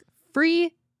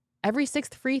every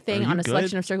sixth free thing on a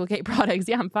selection of Circle K products.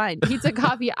 Yeah, I'm fine. Pizza,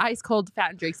 coffee, ice cold,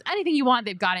 fountain drinks, anything you want,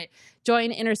 they've got it.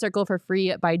 Join Inner Circle for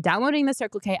free by downloading the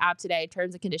Circle K app today.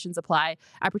 Terms and conditions apply.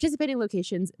 At participating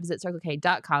locations, visit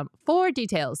CircleK.com for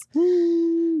details.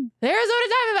 The Arizona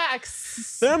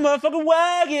Diamondbacks. They're a motherfucking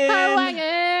wagon.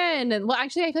 Wagon. Well,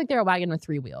 actually, I feel like they're a wagon with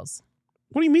 3 wheels.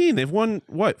 What do you mean? They've won,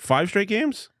 5 straight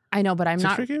games? I know, but I'm 6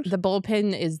 not. straight games? The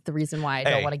bullpen is the reason why I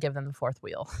don't want to give them the 4th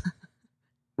wheel.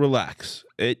 Relax.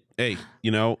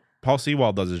 Paul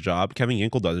Sewald does his job. Kevin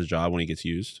Yinkle does his job when he gets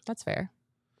used. That's fair.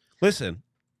 Listen,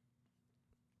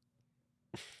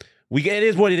 it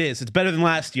is what it is. It's better than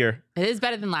last year. It is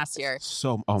better than last year.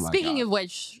 Speaking of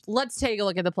which, let's take a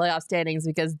look at the playoff standings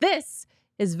because this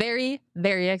is very,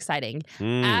 very exciting.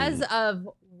 As of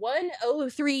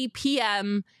 1:03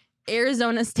 p.m.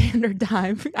 Arizona Standard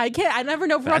Time. I never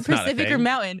know if we're on Pacific or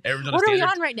Mountain. What are we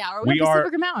on right now? Are we on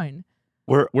Pacific or Mountain?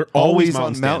 We're always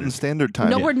on Mountain Standard Time.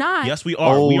 No, we're not. Yes, we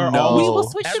are. We are. No. We will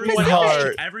switch to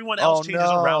Pacific. Everyone else changes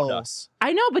around us.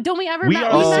 I know, but don't we ever?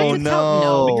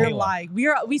 No, you're lying.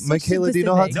 We switch Michaela, to do you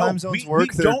know how Pacific. time zones work?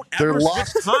 We don't they're ever locked.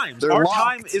 switch times. Our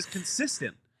time is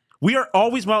consistent. We are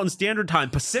always Mountain Standard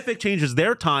Time. Pacific changes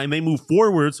their time. They move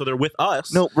forward, so they're with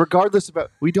us. No, regardless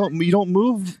about you don't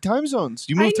move time zones.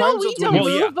 You move time zones. We don't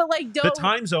move, but don't. The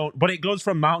time zone, but it goes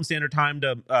from Mountain Standard Time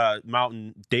to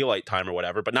Mountain Daylight Time or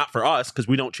whatever, but not for us because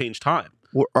we don't change time.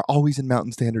 We're always in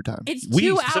Mountain Standard Time. It's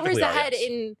 2 hours ahead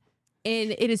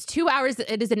it is 2 hours.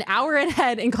 It is an hour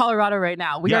ahead in Colorado right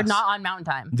now. We are not on Mountain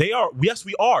Time. They are. Yes,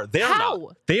 we are. They are How?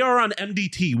 not. They are on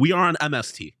MDT. We are on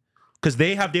MST because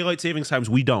they have daylight savings times.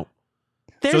 We don't.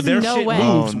 There's so their no shit way.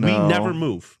 moves. Oh, no. We never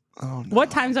move. Oh, no. What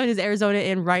time zone is Arizona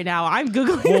in right now? I'm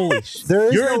Googling. Holy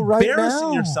shit. You're no right embarrassing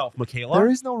now. yourself, Michaela. There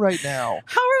is no right now.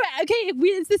 How are okay?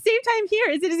 It's the same time here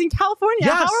as it is in California.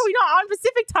 Yes. How are we not on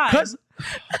Pacific time?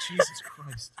 Jesus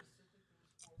Christ.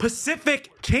 Pacific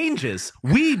changes.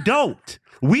 We don't.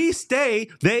 We stay.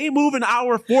 They move an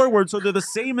hour forward, so they're the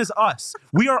same as us.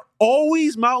 We are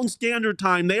always Mountain Standard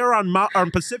Time. They are on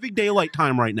Pacific Daylight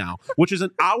Time right now, which is an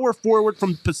hour forward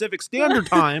from Pacific Standard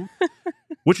Time.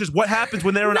 which is what happens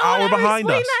when they're an hour behind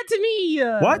us. Explain that to me.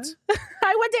 What?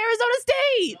 I went to Arizona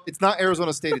State. It's not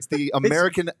Arizona State. It's the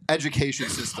American education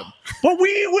system. But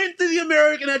we went to the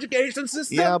American education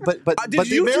system. Yeah, but did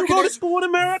you two go to school in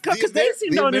America? Because they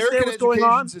seem to understand what's going on. The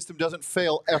American education system doesn't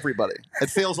fail everybody. It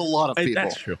fails a lot of people.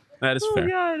 That's true. That is fair. Oh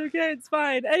God, okay, it's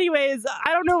fine. Anyways,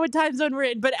 I don't know what time zone we're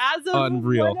in, but as of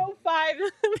Unreal.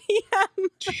 1:05 p.m.,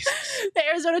 the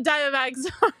Arizona Diamondbacks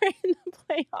are in the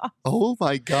playoffs. Oh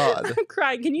my God. I'm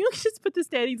crying. Can you just put the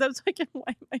standings up so I can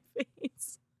wipe my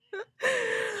face?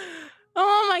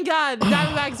 Oh my God, the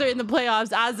Diamondbacks are in the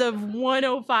playoffs as of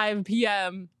 1:05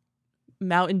 p.m.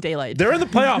 Mountain Daylight. They're in the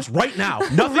playoffs right now.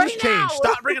 Nothing's Right changed. now.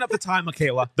 Stop bringing up the time,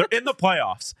 Michaela. They're in the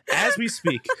playoffs as we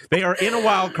speak. They are in a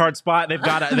wild card spot. They've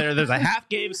got there's a half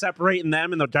game separating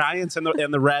them and the Giants and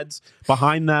the Reds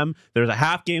behind them. There's a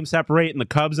half game separating the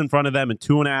Cubs in front of them and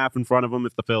 2.5 in front of them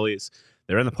if the Phillies.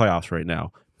 They're in the playoffs right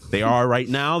now. They are right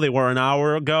now. They were an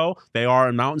hour ago. They are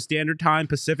in Mountain Standard Time,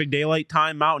 Pacific Daylight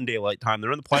Time, Mountain Daylight Time.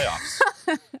 They're in the playoffs.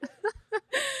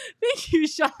 Thank you,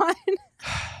 Sean.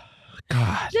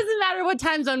 God. Doesn't matter what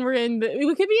time zone we're in.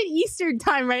 We could be at Eastern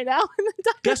time right now.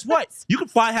 Guess what? You can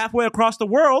fly halfway across the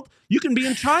world. You can be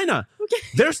in China. Okay.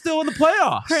 They're still in the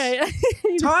playoffs. Right.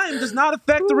 Time does not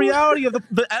affect the reality of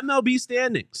the MLB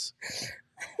standings.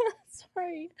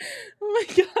 Sorry. Oh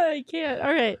my God, I can't.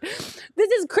 All right.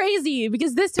 This is crazy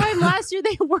because this time last year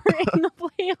they were in the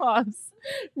playoffs.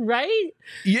 Right?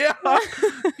 Yeah.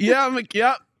 Yeah.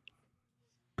 Yeah.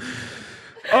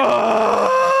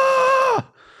 Oh!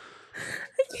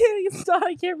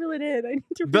 I can't reel it in. I need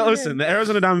to But listen, the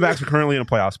Arizona Diamondbacks are currently in a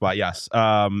playoff spot, yes.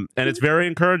 And it's very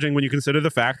encouraging when you consider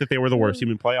the fact that they were the worst team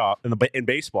in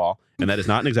baseball. And that is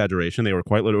not an exaggeration. They were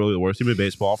quite literally the worst team in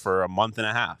baseball for a month and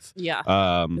a half. Yeah.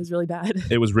 It was really bad.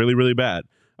 It was really, really bad.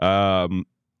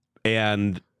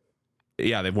 And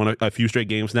yeah, they've won a few straight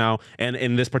games now. And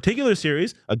in this particular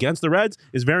series against the Reds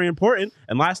is very important.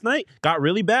 And last night got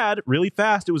really bad, really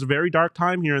fast. It was a very dark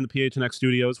time here in the PHNX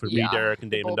studios for me, Derek, and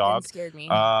Damon Dobbs. Scared me.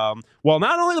 Well,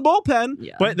 not only the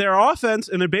bullpen, but their offense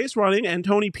and their base running and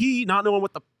Tony P not knowing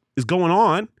what is going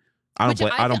on. I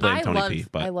don't blame Tony P.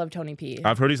 But I love Tony P.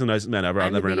 I've heard he's the nicest man ever.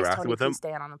 I've never interacted Tony with P him.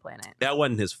 Stand on the planet. That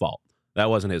wasn't his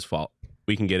fault.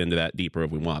 We can get into that deeper if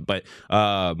we want. But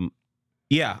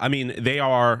yeah, I mean, they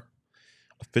are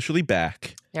officially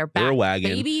back. They're back, They're a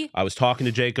wagon. baby. I was talking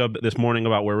to Jacob this morning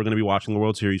about where we're going to be watching the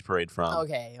World Series parade from.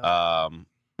 Okay.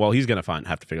 Well, he's going to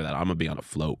have to figure that out. I'm going to be on a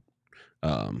float.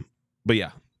 But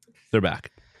yeah, they're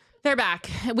back. They're back.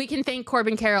 We can thank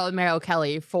Corbin, Carroll, and Merrill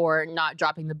Kelly for not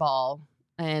dropping the ball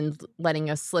and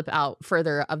letting us slip out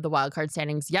further of the wild card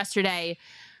standings yesterday.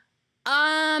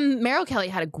 Merrill Kelly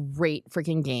had a great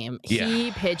freaking game. Yeah. He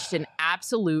pitched an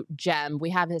absolute gem. We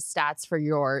have his stats for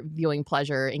your viewing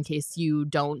pleasure in case you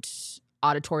don't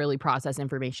auditorially process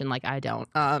information like I don't.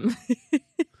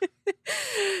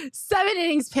 7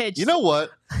 innings pitched. You know what?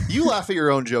 You laugh at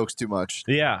your own jokes too much.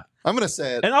 Yeah. I'm going to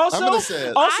say it. And also, I'm going to say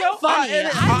it. I'm funny.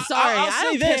 I'm sorry. I'll I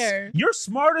don't say this. care. You're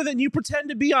smarter than you pretend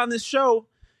to be on this show.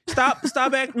 Stop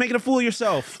making a fool of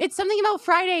yourself. It's something about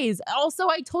Fridays. Also,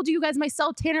 I told you guys my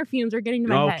Salt Tanner fumes are getting to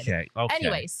my head. Okay.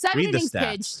 Anyway, 7 Read the innings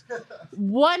stats.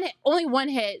 pitched, only 1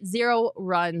 hit, 0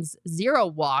 runs, 0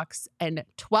 walks, and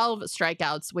 12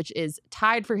 strikeouts, which is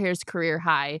tied for his career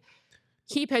high.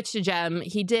 He pitched a gem.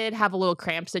 He did have a little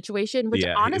cramp situation, which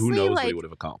honestly, who knows what he like, would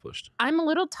have accomplished. I'm a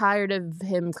little tired of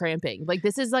him cramping. Like,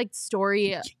 this is like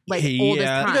story, like Yeah. old as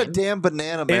time. You're a damn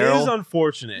banana, It Merrill. is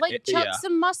unfortunate. Like, chuck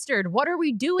some mustard. What are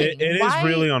we doing? It is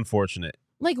really unfortunate.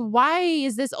 Like, why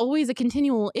is this always a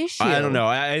continual issue? I don't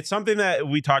know. It's something that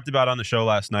we talked about on the show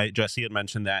last night. Jesse had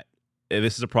mentioned that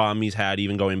this is a problem he's had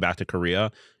even going back to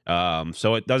Korea.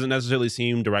 So it doesn't necessarily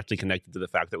seem directly connected to the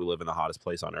fact that we live in the hottest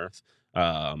place on earth.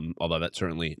 Although that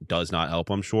certainly does not help,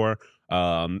 I'm sure.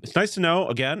 It's nice to know,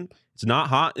 again, it's not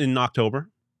hot in October.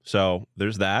 So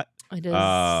there's that. It is.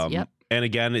 Yep. And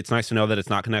again, it's nice to know that it's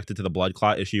not connected to the blood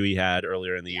clot issue he had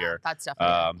earlier in the year. That's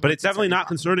definitely. But it's definitely not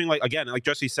concerning. Like, again, like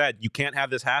Jesse said, you can't have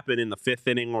this happen in the 5th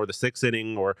inning or the 6th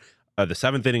inning or the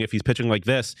 7th inning if he's pitching like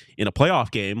this in a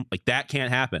playoff game. Like, that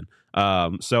can't happen.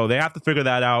 So they have to figure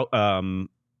that out.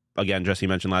 Again, Jesse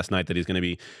mentioned last night that he's going to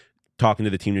be talking to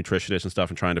the team nutritionist and stuff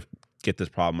and trying to get this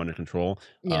problem under control.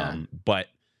 Yeah. But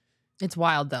it's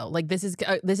wild though. Like, this has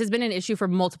been an issue for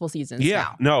multiple seasons.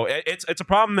 Yeah. Now. No, it's a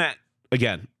problem that,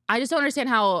 again, I just don't understand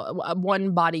how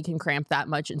one body can cramp that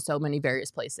much in so many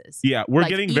various places. Yeah, we're like,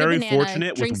 getting very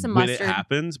fortunate with when it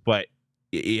happens, but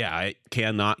yeah, it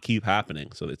cannot keep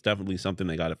happening. So it's definitely something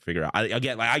they got to figure out.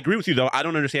 I agree with you, though. I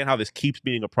don't understand how this keeps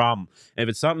being a problem. And if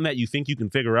it's something that you think you can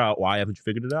figure out, why haven't you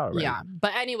figured it out already? Yeah.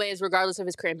 But anyways, regardless of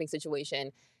his cramping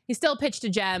situation, He still pitched a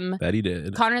gem. That he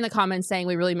did. Connor in the comments saying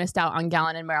we really missed out on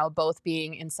Gallen and Merrill both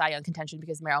being in Cy Young contention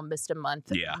because Merrill missed a month.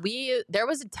 Yeah. There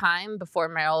was a time before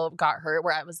Merrill got hurt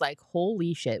where I was like,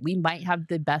 holy shit, we might have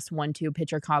the best 1-2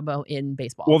 pitcher combo in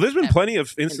baseball. Well, there's been plenty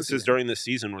of instances during this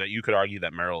season where you could argue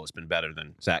that Merrill has been better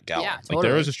than Zach Gallen. Yeah, Like totally.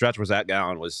 there was a stretch where Zach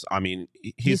Gallen was, I mean,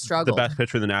 he's the struggled. best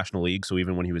pitcher in the National League. So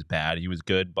even when he was bad, he was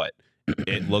good. But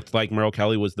it looked like Merrill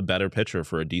Kelly was the better pitcher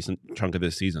for a decent chunk of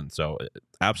this season. So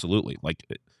absolutely, like,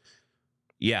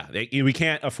 yeah, we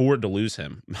can't afford to lose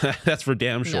him. That's for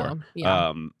damn sure. No,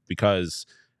 yeah. Because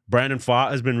Brandon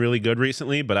Pfaadt has been really good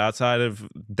recently, but outside of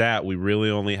that, we really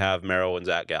only have Merrill and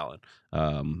Zach Gallen.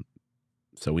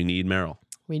 So we need Merrill.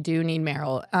 We do need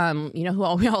Merrill. You know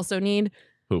who we also need?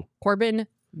 Who? Corbin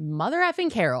mother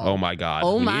effing Carroll. Oh my God.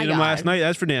 Oh we my needed him God. last night.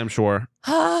 That's for damn sure.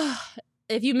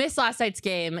 If you missed last night's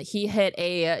game, he hit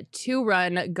a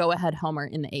 2-run go-ahead homer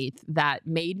in the 8th that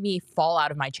made me fall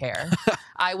out of my chair.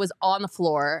 I was on the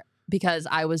floor because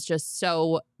I was just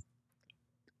so...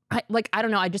 I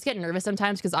don't know. I just get nervous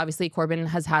sometimes because obviously Corbin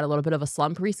has had a little bit of a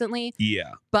slump recently.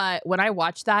 Yeah. But when I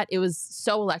watched that, it was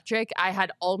so electric. I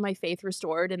had all my faith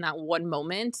restored in that one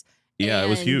moment. Yeah, it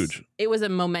was and huge. It was a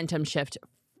momentum shift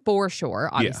for sure.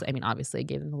 Obviously, I mean, obviously it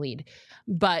gave them the lead.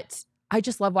 But I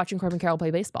just love watching Corbin Carroll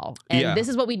play baseball. And this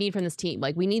is what we need from this team.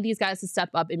 Like, we need these guys to step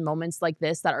up in moments like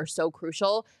this that are so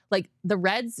crucial. Like the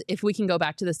Reds, if we can go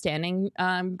back to the standing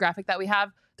graphic that we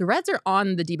have, the Reds are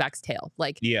on the D-backs tail.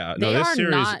 Like, yeah, they no, this are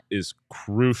series not is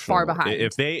crucial. far behind.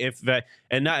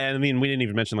 I mean, we didn't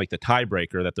even mention like the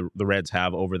tiebreaker that the Reds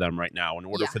have over them right now. In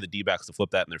order for the D-backs to flip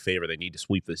that in their favor, they need to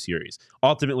sweep this series.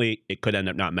 Ultimately, it could end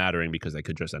up not mattering because they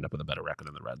could just end up with a better record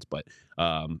than the Reds. But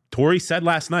Torrey said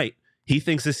last night he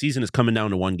thinks this season is coming down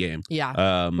to one game.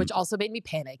 Yeah, which also made me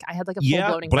panic. I had like a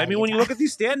full-blown anxiety but I mean, when you look at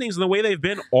these standings and the way they've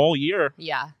been all year,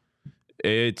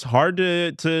 it's hard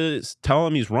to tell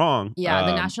him he's wrong. Yeah,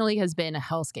 the National League has been a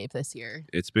hellscape this year.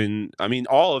 It's been, I mean,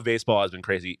 all of baseball has been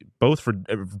crazy, both for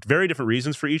very different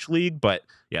reasons for each league. But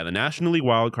yeah, the National League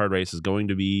wildcard race is going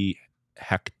to be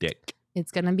hectic.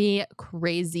 It's going to be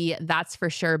crazy, that's for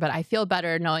sure. But I feel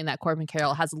better knowing that Corbin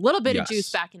Carroll has a little bit of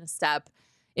juice back in his step.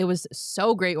 It was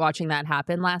so great watching that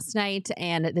happen last night.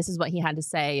 And this is what he had to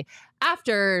say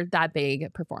after that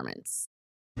big performance.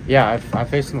 Yeah, I've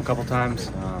faced him a couple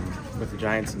times with the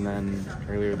Giants and then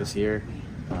earlier this year.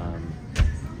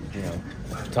 You know,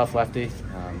 tough lefty,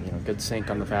 you know, good sink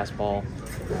on the fastball,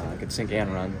 good sink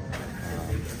and run.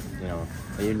 You know,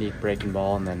 a unique breaking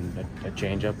ball and then a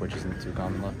changeup, which isn't too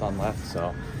common left on left.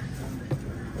 So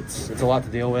it's a lot to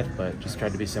deal with, but just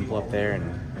tried to be simple up there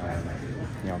and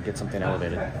you know, get something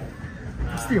elevated.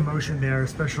 What's the emotion there,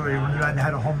 especially when you hadn't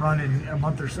had a home run in a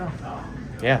month or so?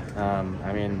 Yeah,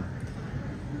 I mean,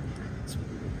 it's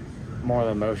more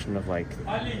the emotion of like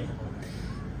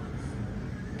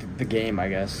the game, I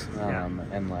guess,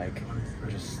 and like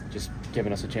just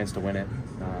giving us a chance to win it.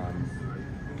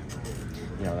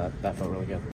 You know, that felt really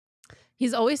good.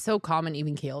 He's always so calm and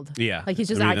even keeled. Yeah. Like, he's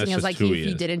just I mean, acting as like who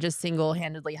he didn't just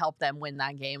single-handedly help them win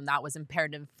that game. That was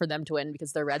imperative for them to win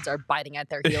because the Reds are biting at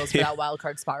their heels for that wild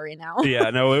card spot right now. Yeah,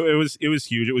 no, it was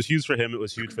huge. It was huge for him. It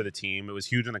was huge for the team. It was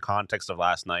huge in the context of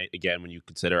last night. Again, when you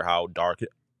consider how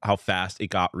fast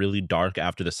it got really dark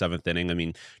after the 7th inning. I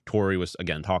mean, Torrey was,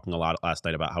 again, talking a lot last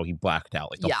night about how he blacked out.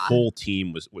 Like, the whole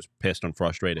team was pissed and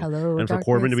frustrated. Hello, and for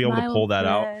Corbin to be able to pull that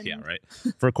out, yeah, right.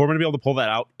 For Corbin to be able to pull that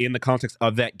out in the context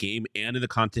of that game and in the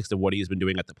context of what he's been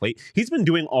doing at the plate, he's been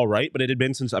doing all right, but it had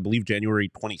been since, I believe, January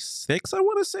 26th, I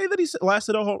want to say, that he's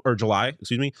lasted a home, or July,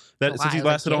 excuse me, since he's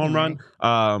lasted a home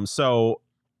run. So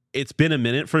it's been a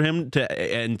minute for him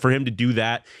to do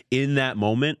that in that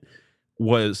moment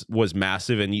was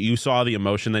massive, and you saw the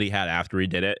emotion that he had after he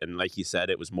did it. And like he said,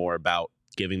 it was more about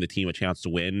giving the team a chance to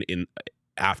win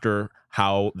after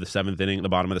how the 7th inning, the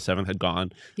bottom of the 7th had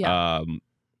gone.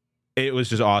 It was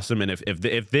just awesome. And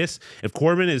if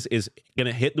Corbin is going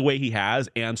to hit the way he has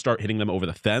and start hitting them over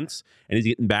the fence, and he's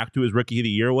getting back to his rookie of the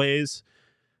year ways,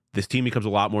 this team becomes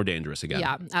a lot more dangerous again.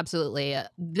 Yeah, absolutely.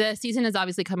 The season is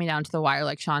obviously coming down to the wire,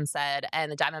 like Sean said,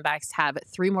 and the Diamondbacks have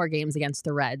 3 more games against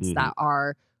the Reds that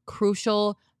are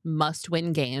crucial,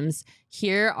 must-win games.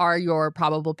 Here are your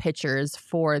probable pitchers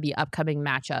for the upcoming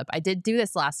matchup. I did do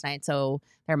this last night, so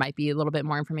there might be a little bit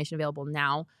more information available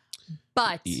now.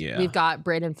 But we've got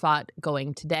Brandon Pfaadt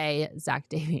going today, Zach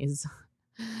Davies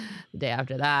the day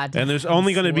after that. And there's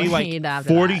only going to be like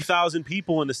 40,000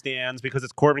 people in the stands because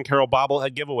it's Corbin Carroll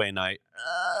bobblehead giveaway night.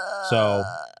 So,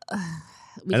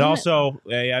 and also,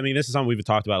 I mean, this is something we've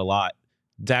talked about a lot.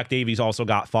 Zach Davies also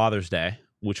got Father's Day,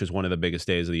 which is one of the biggest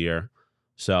days of the year.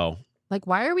 So Like,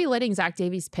 why are we letting Zach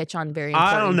Davies pitch on very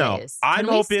I important don't know. days? I'm Can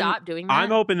we hoping stop doing that? I'm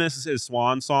hoping this is his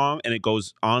swan song, and it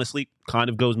goes honestly kind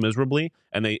of goes miserably.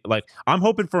 And they like I'm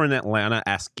hoping for an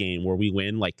Atlanta-esque game where we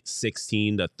win like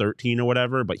 16-13 or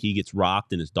whatever, but he gets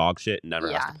rocked in his dog shit and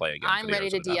never has to play again. I'm ready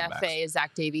to DFA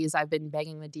Zach Davies. I've been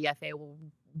begging the DFA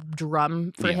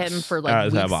drum for him for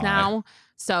like weeks now.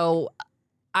 So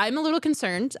I'm a little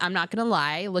concerned. I'm not going to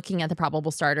lie, looking at the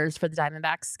probable starters for the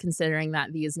Diamondbacks, considering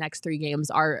that these next 3 games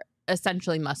are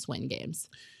essentially must-win games.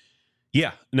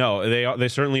 Yeah, no, they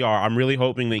certainly are. I'm really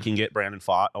hoping they can get Brandon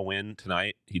Pfaadt a win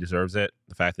tonight. He deserves it.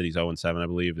 The fact that he's 0-7, I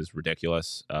believe, is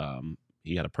ridiculous.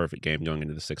 He had a perfect game going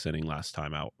into the 6th inning last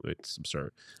time out. It's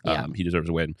absurd. He deserves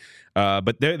a win.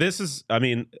 But these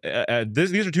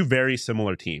are 2 very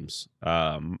similar teams.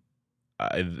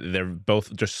 They're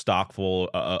both just stock full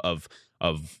of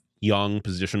young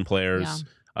position players.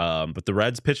 But the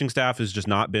Reds pitching staff has just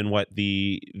not been what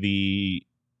it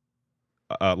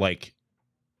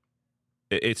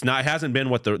hasn't been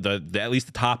what the at least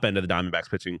the top end of the Diamondbacks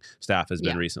pitching staff has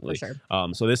been recently. For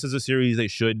sure. So this is a series they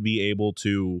should be able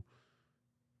to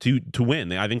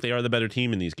win. I think they are the better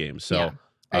team in these games. So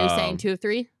are you saying 2 of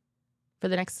 3 for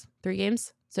the next 3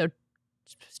 games? So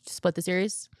split the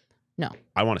series? No.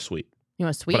 I want to sweep. You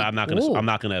want to sweep? But I'm not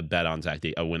gonna bet on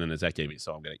a win in Zach Davies.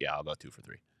 So I'll go 2 for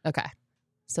 3. Okay.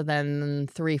 So then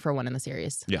 3 for 1 in the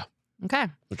series. Yeah. Okay.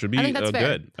 Which would be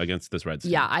good against this Reds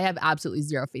team. Yeah, I have absolutely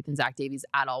zero faith in Zach Davies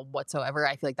at all whatsoever.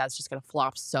 I feel like that's just going to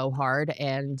flop so hard,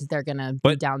 and they're going to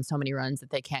be down so many runs that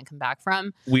they can't come back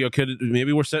from.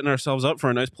 Maybe we're setting ourselves up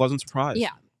for a nice, pleasant surprise.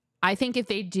 Yeah. I think if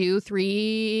they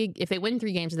win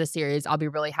 3 games of this series, I'll be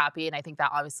really happy. And I think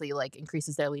that obviously like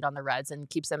increases their lead on the Reds and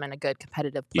keeps them in a good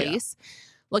competitive place. Yeah.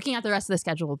 Looking at the rest of the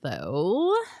schedule,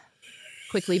 though,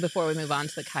 quickly before we move on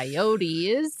to the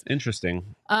Coyotes.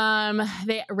 Interesting.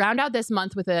 They round out this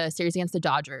month with a series against the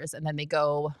Dodgers, and then they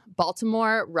go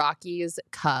Baltimore, Rockies,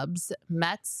 Cubs,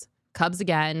 Mets, Cubs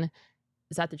again.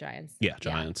 Is that the Giants? Yeah,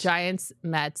 Giants. Yeah. Giants,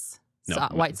 Mets,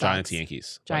 White Sox. Giants,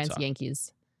 Yankees. Giants,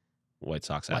 Yankees. White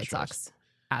Sox, Astros. White Sox,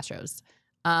 Astros.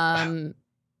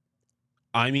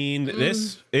 I mean,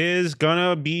 this is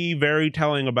gonna be very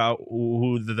telling about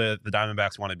who the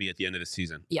Diamondbacks want to be at the end of the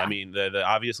season. Yeah. I mean,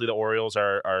 obviously the Orioles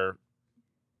are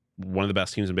one of the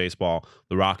best teams in baseball.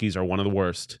 The Rockies are one of the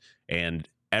worst, and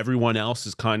everyone else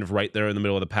is kind of right there in the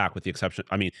middle of the pack, with the exception.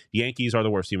 I mean, the Yankees are the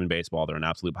worst team in baseball. They're an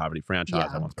absolute poverty franchise.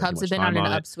 Yeah. Cubs have been on an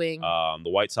upswing. The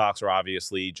White Sox are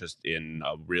obviously just in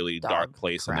a really dark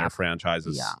place in their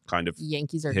franchise's kind of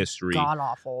Yankees are history. God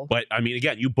awful. But I mean,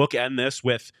 again, you bookend this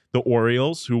with the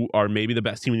Orioles, who are maybe the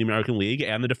best team in the American League,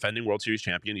 and the defending World Series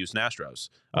champion Houston Astros.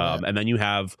 And then you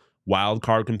have wild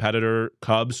card competitor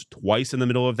Cubs twice in the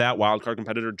middle of that, wild card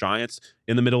competitor Giants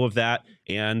in the middle of that,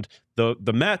 and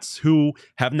the Mets, who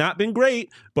have not been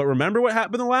great. But remember what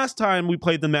happened the last time we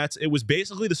played the Mets? It was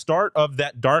basically the start of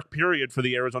that dark period for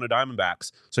the Arizona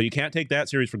Diamondbacks. So you can't take that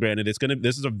series for granted.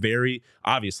 This is a very,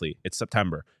 obviously it's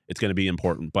September. It's going to be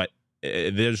important, but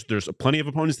there's plenty of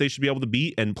opponents they should be able to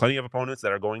beat, and plenty of opponents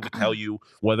that are going to tell you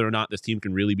whether or not this team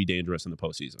can really be dangerous in the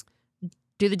postseason.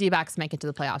 Do the D-backs make it to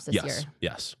the playoffs this year?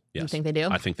 Yes. You think they do?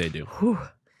 I think they do. Whew.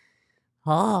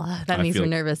 Oh, that makes me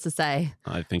nervous to say.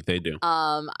 I think they do.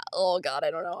 Oh God, I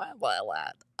don't know about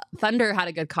that. Thunder had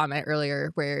a good comment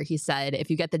earlier where he said, if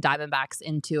you get the Diamondbacks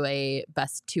into a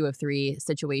best 2 of 3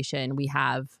 situation, we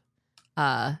have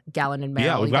Gallen and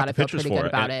Merrill. We've got to feel pretty good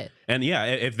about it. And yeah,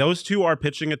 if those 2 are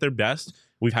pitching at their best,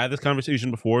 we've had this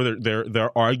conversation before. They're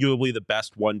arguably the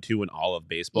best 1-2 in all of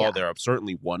baseball. Yeah. They're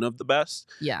certainly one of the best.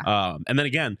 Yeah. And then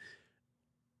again,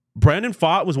 Brandon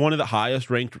Pfaadt was one of the highest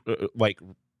ranked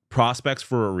prospects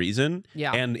for a reason.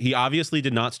 Yeah. And he obviously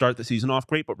did not start the season off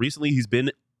great, but recently he's been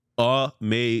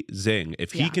amazing.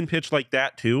 If he can pitch like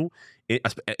that too in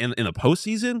the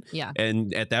postseason,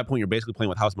 and at that point you're basically playing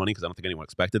with house money, because I don't think anyone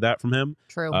expected that from him.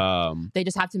 True. They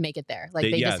just have to make it there. Like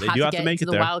they just have to get into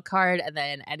the wild card, and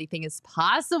then anything is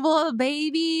possible,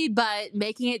 baby. But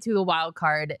making it to the wild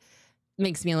card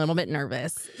makes me a little bit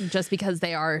nervous, just because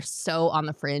they are so on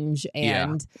the fringe,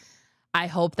 and I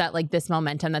hope that like this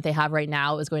momentum that they have right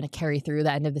now is going to carry through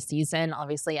the end of the season.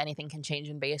 Obviously anything can change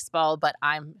in baseball, but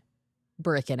I'm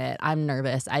bricking it. I'm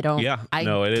nervous. I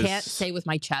can't say with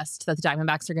my chest that the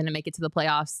Diamondbacks are going to make it to the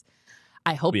playoffs.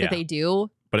 I hope that they do.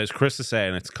 But as Chris is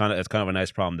saying, it's kind of a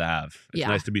nice problem to have. It's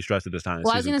nice to be stressed at this time.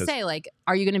 Well, I was going to say, like,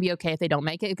 are you going to be okay if they don't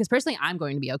make it? Because personally, I'm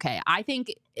going to be okay. I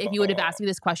think if you would have asked me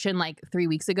this question like 3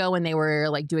 weeks ago when they were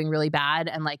like doing really bad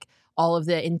and like all of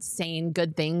the insane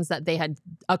good things that they had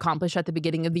accomplished at the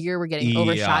beginning of the year were getting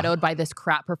overshadowed by this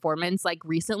crap performance like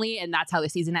recently, and that's how the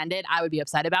season ended, I would be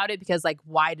upset about it because like,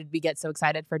 why did we get so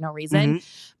excited for no reason?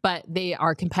 But they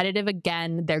are competitive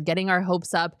again. They're getting our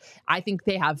hopes up. I think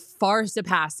they have far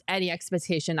surpassed any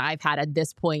expectation I've had at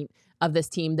this point of this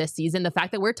team this season. The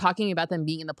fact that we're talking about them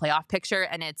being in the playoff picture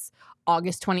and it's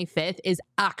August 25th is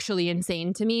actually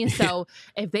insane to me. So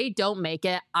if they don't make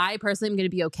it, I personally am going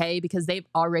to be okay because they've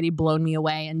already blown me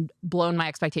away and blown my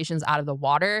expectations out of the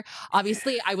water.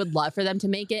 Obviously, I would love for them to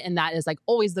make it, and that is like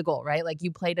always the goal, right? Like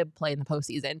you play to play in the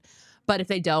postseason. But if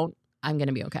they don't, I'm going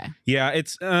to be okay. Yeah,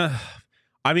 it's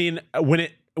I mean, when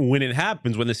it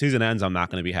happens, when the season ends, I'm not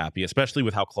going to be happy, especially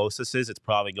with how close this is. It's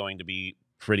probably going to be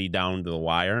pretty down to the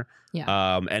wire.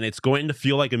 Yeah. And it's going to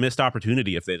feel like a missed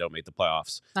opportunity if they don't make the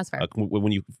playoffs. That's fair.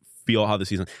 When you feel how the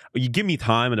season, you give me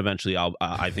time, and eventually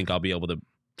I think I'll be able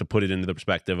to put it into the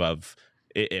perspective of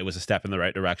it was a step in the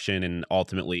right direction, and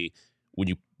ultimately, when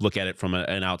you look at it from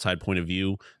an outside point of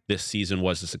view, this season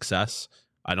was a success.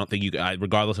 I don't think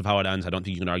regardless of how it ends, I don't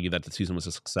think you can argue that the season was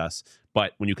a success.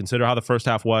 But when you consider how the first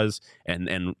half was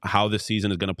and how this season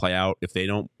is going to play out, if they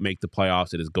don't make the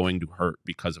playoffs, it is going to hurt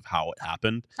because of how it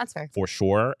happened. That's fair. For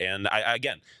sure. And I've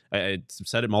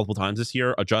said it multiple times this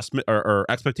year, adjustment or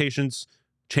expectations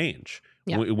change.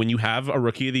 Yeah. When you have a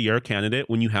Rookie of the Year candidate,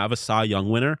 when you have a Cy Young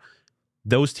winner,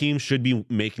 those teams should be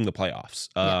making the playoffs.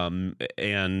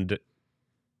 And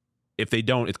if they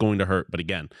don't, it's going to hurt. But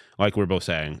again, like we're both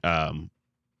saying,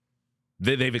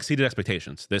 they've exceeded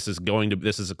expectations. This is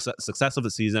success of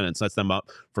the season and sets them up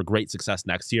for great success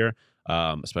next year,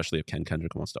 especially if Ken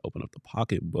Kendrick wants to open up the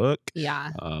pocketbook.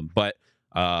 Yeah. But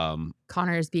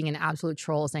Connor is being an absolute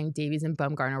troll, saying Davies and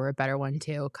Bumgarner were a better one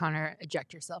too. Connor,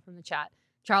 eject yourself from the chat.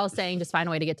 Charles saying just find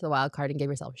a way to get to the wild card and give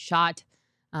yourself a shot.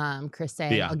 Chris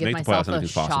saying I'll give myself a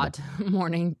shot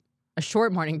a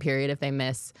short morning period if they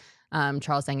miss.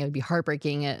 Charles saying it would be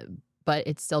heartbreaking, but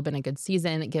it's still been a good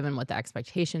season given what the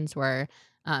expectations were.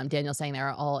 Daniel saying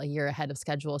they're all a year ahead of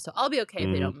schedule, so I'll be okay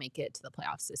if they don't make it to the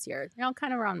playoffs this year.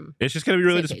 Kind of around. It's just going to be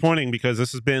really disappointing because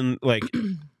this has been like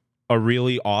a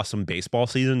really awesome baseball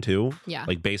season too. Yeah,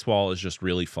 like baseball is just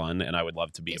really fun, and I would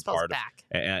love to be Baseball's a part back.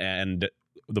 of. And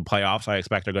the playoffs, I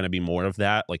expect, are going to be more of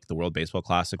that. Like the World Baseball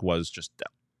Classic was just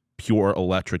pure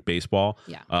electric baseball.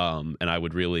 Yeah. And I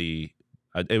would really,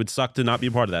 it would suck to not be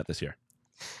a part of that this year.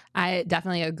 I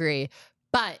definitely agree.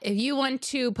 But if you want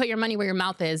to put your money where your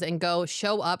mouth is and go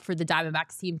show up for the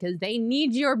Diamondbacks team because they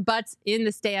need your butts in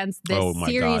the stands this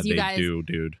series, God, you they guys, do,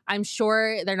 dude. I'm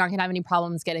sure they're not going to have any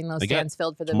problems getting those stands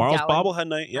filled for the tomorrow's bobblehead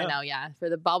night. Yeah, I know. Yeah, for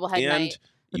the bobblehead night.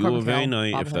 And U of A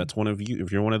night, if that's one of you,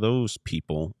 if you're one of those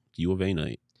people, U of A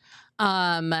night.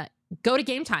 Go to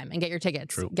Game Time and get your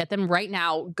tickets. True. Get them right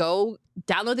now. Go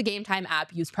download the Game Time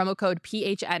app. Use promo code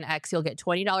PHNX. You'll get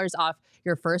 $20 off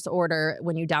your first order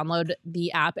when you download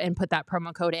the app and put that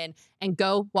promo code in. And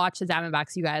go watch the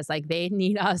Diamondbacks, you guys. Like, they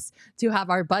need us to have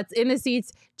our butts in the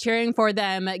seats, cheering for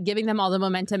them, giving them all the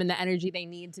momentum and the energy they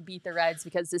need to beat the Reds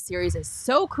because this series is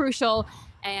so crucial.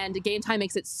 And Game Time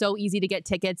makes it so easy to get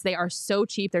tickets. They are so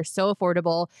cheap. They're so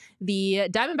affordable. The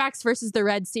Diamondbacks versus the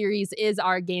Reds series is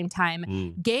our Game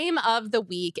Time game of the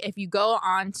week. If you go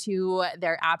onto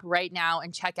their app right now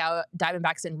and check out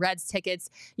Diamondbacks and Reds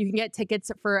tickets, you can get tickets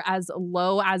for as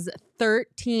low as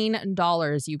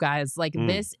 $13, you guys. Like,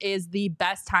 this is the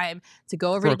best time to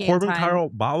go over to Game Corbin Time.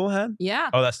 Carroll bobblehead? Yeah.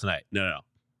 Oh, that's tonight. No.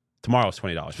 Tomorrow's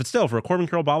 $20. But still, for a Corbin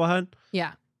Carroll bobblehead?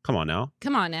 Yeah. Come on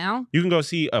now. You can go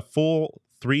see a full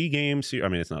 3-game series. I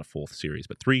mean, it's not a full series,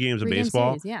 but 3 games of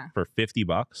baseball for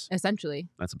 $50. Essentially.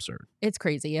 That's absurd. It's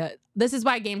crazy. This is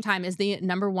why Game Time is the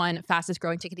 #1 fastest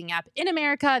growing ticketing app in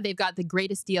America. They've got the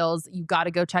greatest deals. You got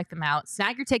to go check them out.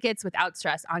 Snag your tickets without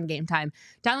stress on Game Time.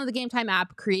 Download the Game Time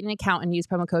app, create an account, and use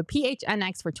promo code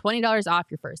PHNX for $20 off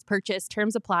your first purchase.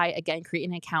 Terms apply. Again, create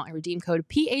an account and redeem code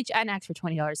PHNX for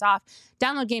 $20 off.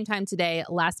 Download Game Time today.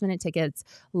 Last minute tickets,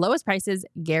 lowest prices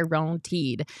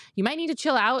guaranteed. You might need to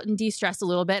chill out and de-stress a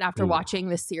little bit after watching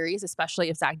this series, especially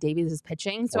if Zach Davies is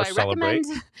pitching. So I recommend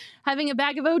having a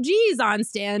bag of OGs on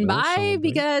standby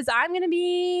because I'm going to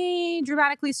be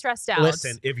dramatically stressed out.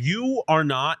 Listen, if you are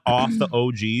not off the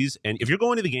OGs, and if you're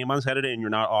going to the game on Saturday and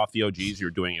you're not off the OGs, you're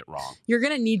doing it wrong. You're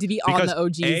going to need to be on the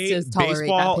OGs to tolerate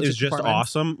baseball that is just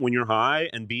awesome when you're high,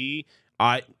 and B,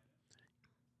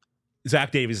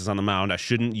 Zach Davies is on the mound.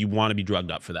 You want to be drugged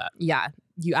up for that. Yeah,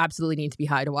 you absolutely need to be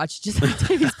high to watch just Zach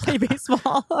Davies play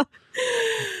baseball.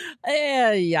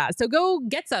 Yeah, so go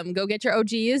get some. Go get your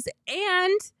OGs.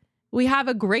 And We have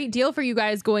a great deal for you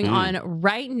guys going on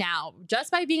right now. Just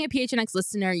by being a PHNX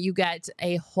listener, you get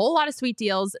a whole lot of sweet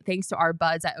deals thanks to our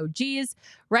buds at OG's.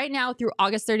 Right now through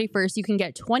August 31st, you can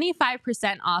get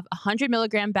 25% off 100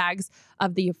 milligram bags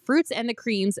of the fruits and the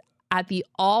creams at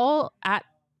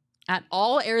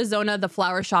all Arizona The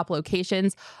Flower Shop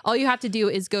locations. All you have to do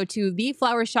is go to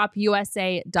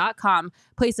theflowershopusa.com,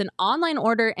 place an online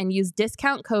order, and use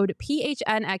discount code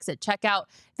PHNX at checkout.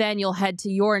 Then you'll head to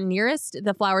your nearest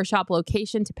The Flower Shop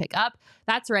location to pick up.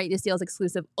 That's right, this deal is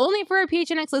exclusive only for our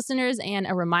PHNX listeners, and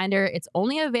a reminder, it's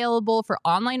only available for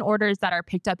online orders that are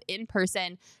picked up in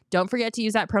person. Don't forget to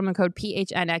use that promo code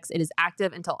PHNX. It is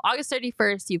active until August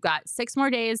 31st. You've got 6 more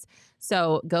days.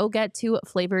 So go get to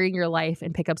flavoring your life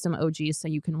and pick up some OGs so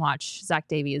you can watch Zach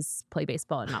Davies play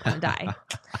baseball and not want to die.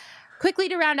 Quickly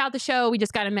to round out the show, we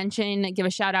just got to give a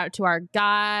shout out to our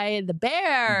guy, the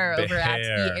Bear, over at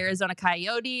the Arizona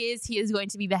Coyotes. He is going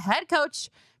to be the head coach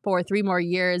for 3 more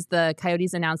years. The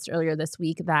Coyotes announced earlier this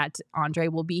week that Andre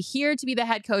will be here to be the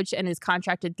head coach and is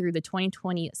contracted through the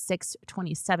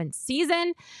 2026-27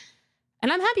 season.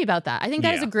 And I'm happy about that. I think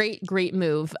that is a great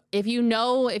move. If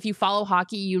you follow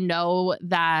hockey, you know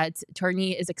that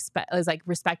Turney is like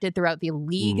respected throughout the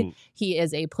league. He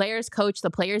is a player's coach. The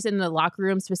players in the locker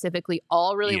room specifically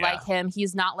all really like him.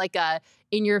 He's not like a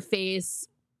in-your-face,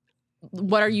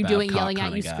 what are you doing, yelling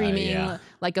at you, screaming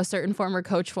like a certain former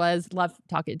coach was. Love,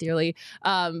 talk it dearly.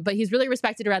 But he's really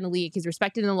respected around the league. He's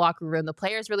respected in the locker room. The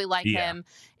players really like him.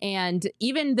 And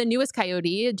even the newest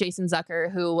Coyote, Jason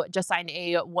Zucker, who just signed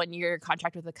a 1-year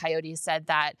contract with the Coyotes, said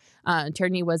that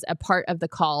Turney was a part of the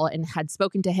call and had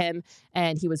spoken to him,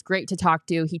 and he was great to talk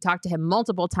to. He talked to him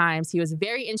multiple times. He was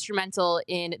very instrumental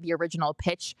in the original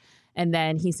pitch. And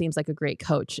then he seems like a great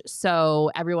coach.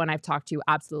 So everyone I've talked to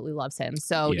absolutely loves him.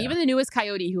 So even the newest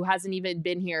Coyote, who hasn't even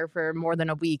been here for more than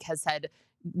a week, has said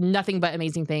nothing but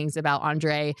amazing things about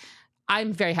Andre.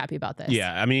 I'm very happy about this.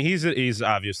 Yeah, I mean, he's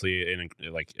obviously an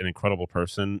incredible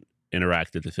person.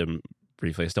 Interacted with him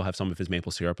briefly. I still have some of his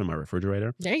maple syrup in my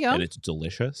refrigerator. There you go. And it's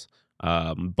delicious.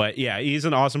 But yeah, he's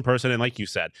an awesome person. And like you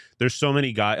said, there's so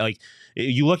many guys, like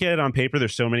you look at it on paper,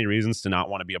 there's so many reasons to not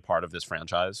want to be a part of this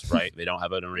franchise, right? They don't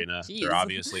have an arena. They're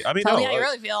obviously, I mean, tell me how you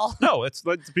really feel. No, let's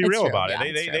be real about it.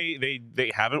 Yeah,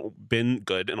 they haven't been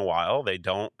good in a while. They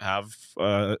don't have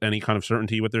any kind of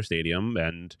certainty with their stadium.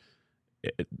 And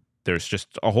there's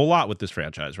just a whole lot with this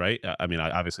franchise, right? I mean,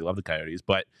 I obviously love the Coyotes,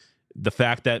 but the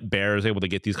fact that Bear is able to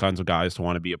get these kinds of guys to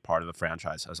want to be a part of the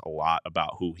franchise says a lot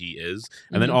about who he is.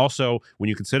 And then also, when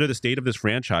you consider the state of this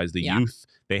franchise, the youth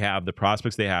they have, the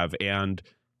prospects they have, and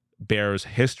Bear's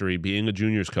history, being a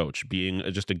juniors coach, being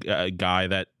just a guy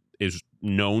that is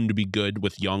known to be good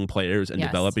with young players and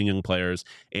developing young players,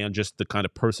 and just the kind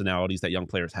of personalities that young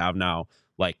players have now.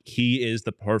 Like, he is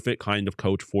the perfect kind of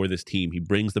coach for this team. He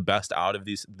brings the best out of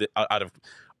out of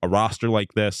a roster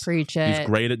like this. Preach it. He's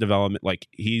great at development. Like,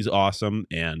 he's awesome.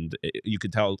 And you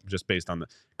could tell just based on the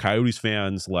Coyotes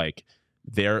fans, like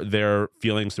their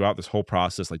feelings throughout this whole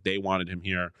process, like they wanted him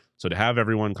here. So to have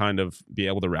everyone kind of be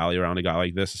able to rally around a guy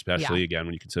like this, especially again,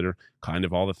 when you consider kind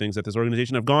of all the things that this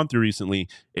organization have gone through recently,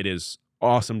 it is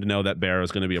awesome to know that Bear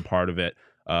is going to be a part of it.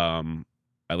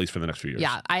 At least for the next few years.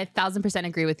 Yeah, I 1,000%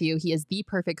 agree with you. He is the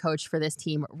perfect coach for this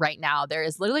team right now. There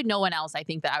is literally no one else I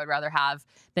think that I would rather have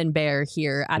than Bear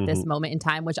here at this moment in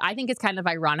time, which I think is kind of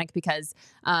ironic because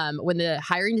when the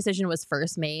hiring decision was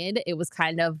first made, it was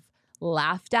kind of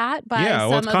laughed at by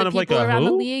some of the people around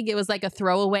the league. It was like a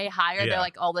throwaway hire. They're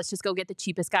like, oh, let's just go get the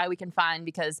cheapest guy we can find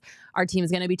because our team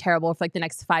is going to be terrible for like the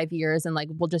next 5 years. And like,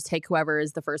 we'll just take whoever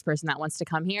is the first person that wants to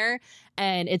come here.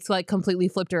 And it's like completely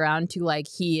flipped around to like,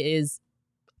 he is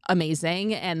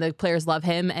amazing and the players love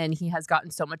him and he has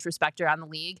gotten so much respect around the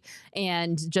league,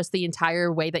 and just the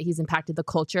entire way that he's impacted the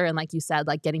culture, and like you said,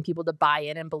 like getting people to buy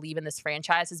in and believe in this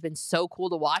franchise has been so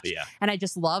cool to watch. And I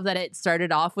just love that it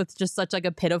started off with just such like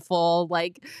a pitiful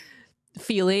like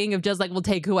feeling of just like, we'll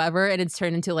take whoever, and it's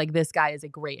turned into like, this guy is a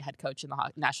great head coach in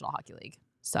the National Hockey League.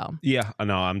 So yeah,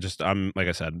 no, I'm like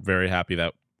I said, very happy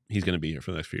that he's going to be here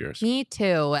for the next few years. Me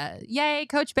too. Yay,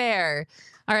 Coach Bear.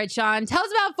 All right, Sean, tell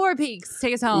us about Four Peaks.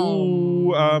 Take us home.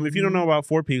 Ooh, if you don't know about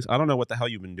Four Peaks, I don't know what the hell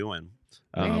you've been doing.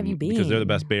 Where have you been? Because they're the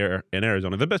best beer in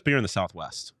Arizona. They're the best beer in the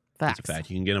Southwest. Facts. That's a fact.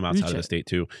 You can get them outside of the state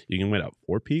too. You can get out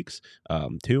Four Peaks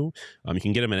too. You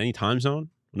can get them in any time zone.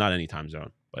 Not any time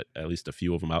zone, but at least a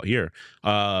few of them out here.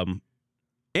 And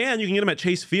you can get them at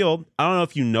Chase Field. I don't know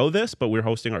if you know this, but we're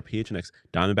hosting our PHNX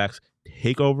Diamondbacks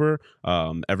takeover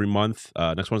every month.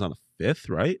 Next one's on the 5th,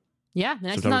 right? Yeah, the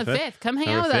next one's on the 5th. Come hang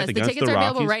out with us. The tickets are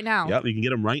available right now. Yep, you can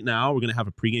get them right now. We're going to have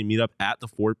a pregame meetup at the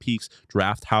Four Peaks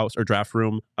Draft House or Draft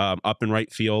Room up in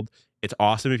right field. It's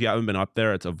awesome if you haven't been up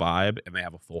there. It's a vibe, and they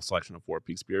have a full selection of Four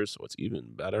Peaks beers, so it's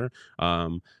even better.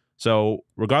 So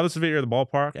regardless of if you're at the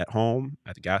ballpark, at home,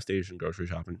 at the gas station, grocery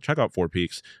shopping, check out Four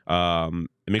Peaks. And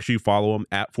make sure you follow them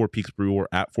at Four Peaks Brew or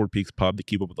at Four Peaks Pub to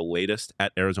keep up with the latest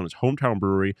at Arizona's hometown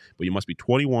brewery. But you must be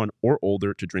 21 or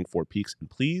older to drink Four Peaks, and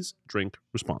please drink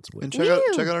responsibly. And check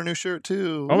out our new shirt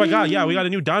too. Oh my God, yeah, we got a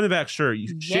new Diamondbacks shirt.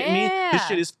 You shitting me? This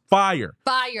shit is fire.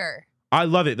 Fire. I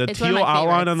love it. The It's teal one of my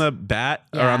outline on favorites. the bat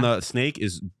or on the snake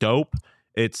is dope.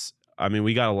 I mean,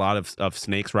 we got a lot of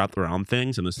snakes wrapped around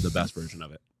things, and this is the best version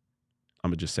of it. I'm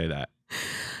gonna just say that.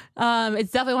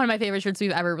 It's definitely one of my favorite shirts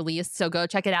we've ever released. So go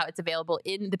check it out. It's available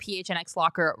in the PHNX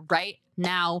locker right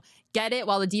now. Get it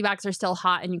while the D-backs are still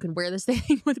hot and you can wear this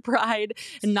thing with pride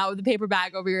and not with the paper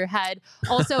bag over your head.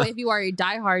 Also, if you are a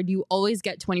diehard, you always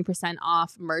get 20%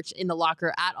 off merch in the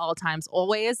locker at all times,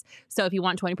 always. So if you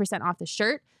want 20% off the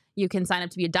shirt, you can sign up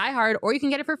to be a diehard, or you can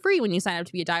get it for free when you sign up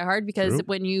to be a diehard, because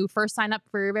when you first sign up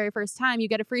for your very first time, you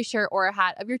get a free shirt or a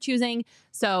hat of your choosing.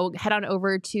 So head on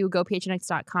over to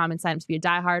gophnx.com and sign up to be a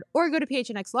diehard, or go to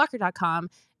phnxlocker.com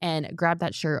and grab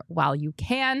that shirt while you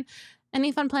can.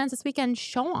 Any fun plans this weekend,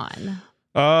 Sean?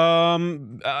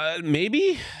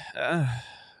 Maybe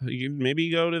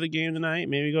go to the game tonight.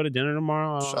 Maybe go to dinner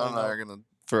tomorrow. Sean and I are gonna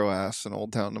throw ass in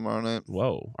Old Town tomorrow night.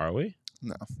 Whoa, are we?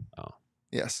 No. Oh,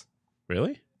 yes.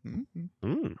 Really?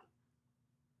 Mm-hmm.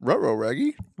 Ruh-roh,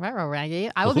 Raggy. Ruh-roh, Raggy.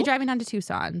 I will be driving down to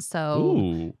Tucson.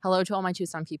 So hello to all my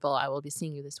Tucson people. I will be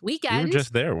seeing you this weekend. You were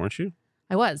just there, weren't you?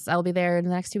 I was. I will be there in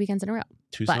the next 2 weekends in a row.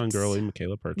 Tucson girly,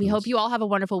 Michaela Perkins. We hope you all have a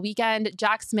wonderful weekend.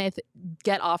 Jack Smith,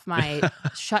 get off my...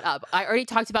 Shut up. I already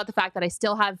talked about the fact that I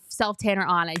still have self-tanner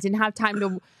on. I didn't have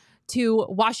time to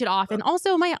wash it off. And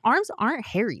also, my arms aren't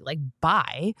hairy. Like,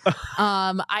 bye.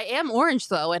 I am orange,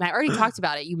 though, and I already talked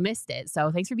about it. You missed it. So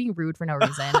thanks for being rude for no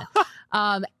reason.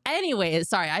 Anyways,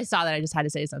 sorry, I saw that. I just had to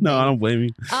say something. No, I don't blame you.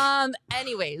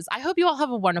 Anyways, I hope you all have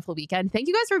a wonderful weekend. Thank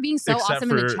you guys for being so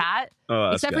awesome in the chat.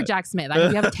 Except for Jack Smith. I hope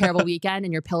you have a terrible weekend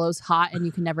and your pillow's hot and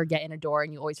you can never get in a door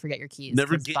and you always forget your keys.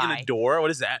 Never get in a door?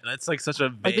 What is that? That's like such a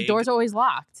vague... Like the door's always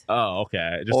locked. Oh,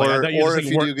 okay. Or if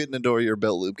you do get in a door, your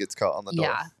belt loop gets caught on the door.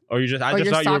 Yeah. Or I just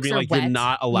thought you were being like, you're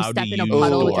not allowed to use a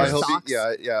puddle with your I hope socks.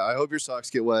 I hope your socks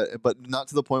get wet, but not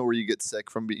to the point where you get sick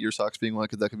from your socks being wet,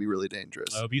 because that could be really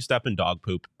dangerous. I hope you step in dog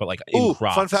poop, but like in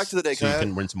Crocs. Fun fact of the day. So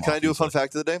can I do a fun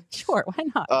fact of the day? Sure, why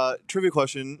not? Trivia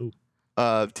question,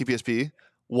 TPSP.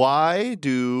 Why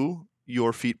do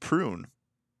your feet prune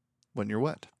when you're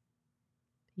wet?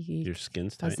 Your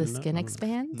skin's tight. Does the skin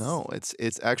expand? No,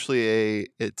 it's actually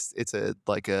it's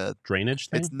a drainage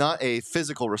thing. It's not a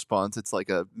physical response. It's like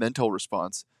a mental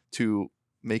response to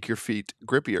make your feet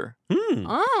grippier.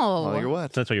 Oh, while you're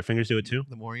wet. That's why your fingers do it too.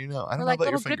 The more you know. I don't like know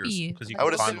about your little fingers. grippy. Because you I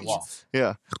would can climb assume. the wall.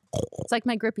 Yeah. It's like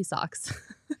my grippy socks.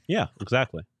 Yeah,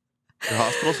 exactly. Your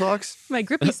hospital socks. My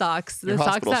grippy socks. The Your socks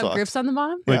hospital that have socks. grips on the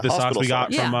bottom. Like Yeah, the socks we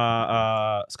got hospital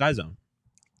socks. from Sky Zone.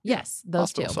 Yes,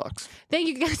 those two. Hospital socks. Thank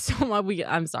you guys so much.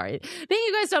 I'm sorry. Thank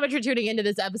you guys so much for tuning into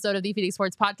this episode of the Phoenix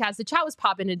Sports Podcast. The chat was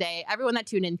popping today. Everyone that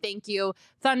tuned in, thank you.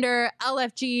 Thunder,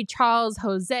 LFG, Charles,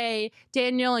 Jose,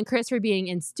 Daniel, and Chris for being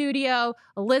in studio.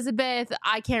 Elizabeth,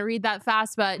 I can't read that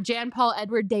fast, but Jan Paul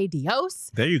Edward de Dios.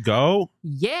 There you go.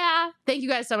 Yeah. Thank you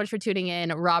guys so much for tuning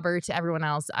in. Robert, everyone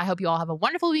else. I hope you all have a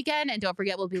wonderful weekend. And don't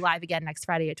forget, we'll be live again next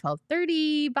Friday at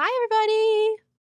 12:30. Bye, everybody.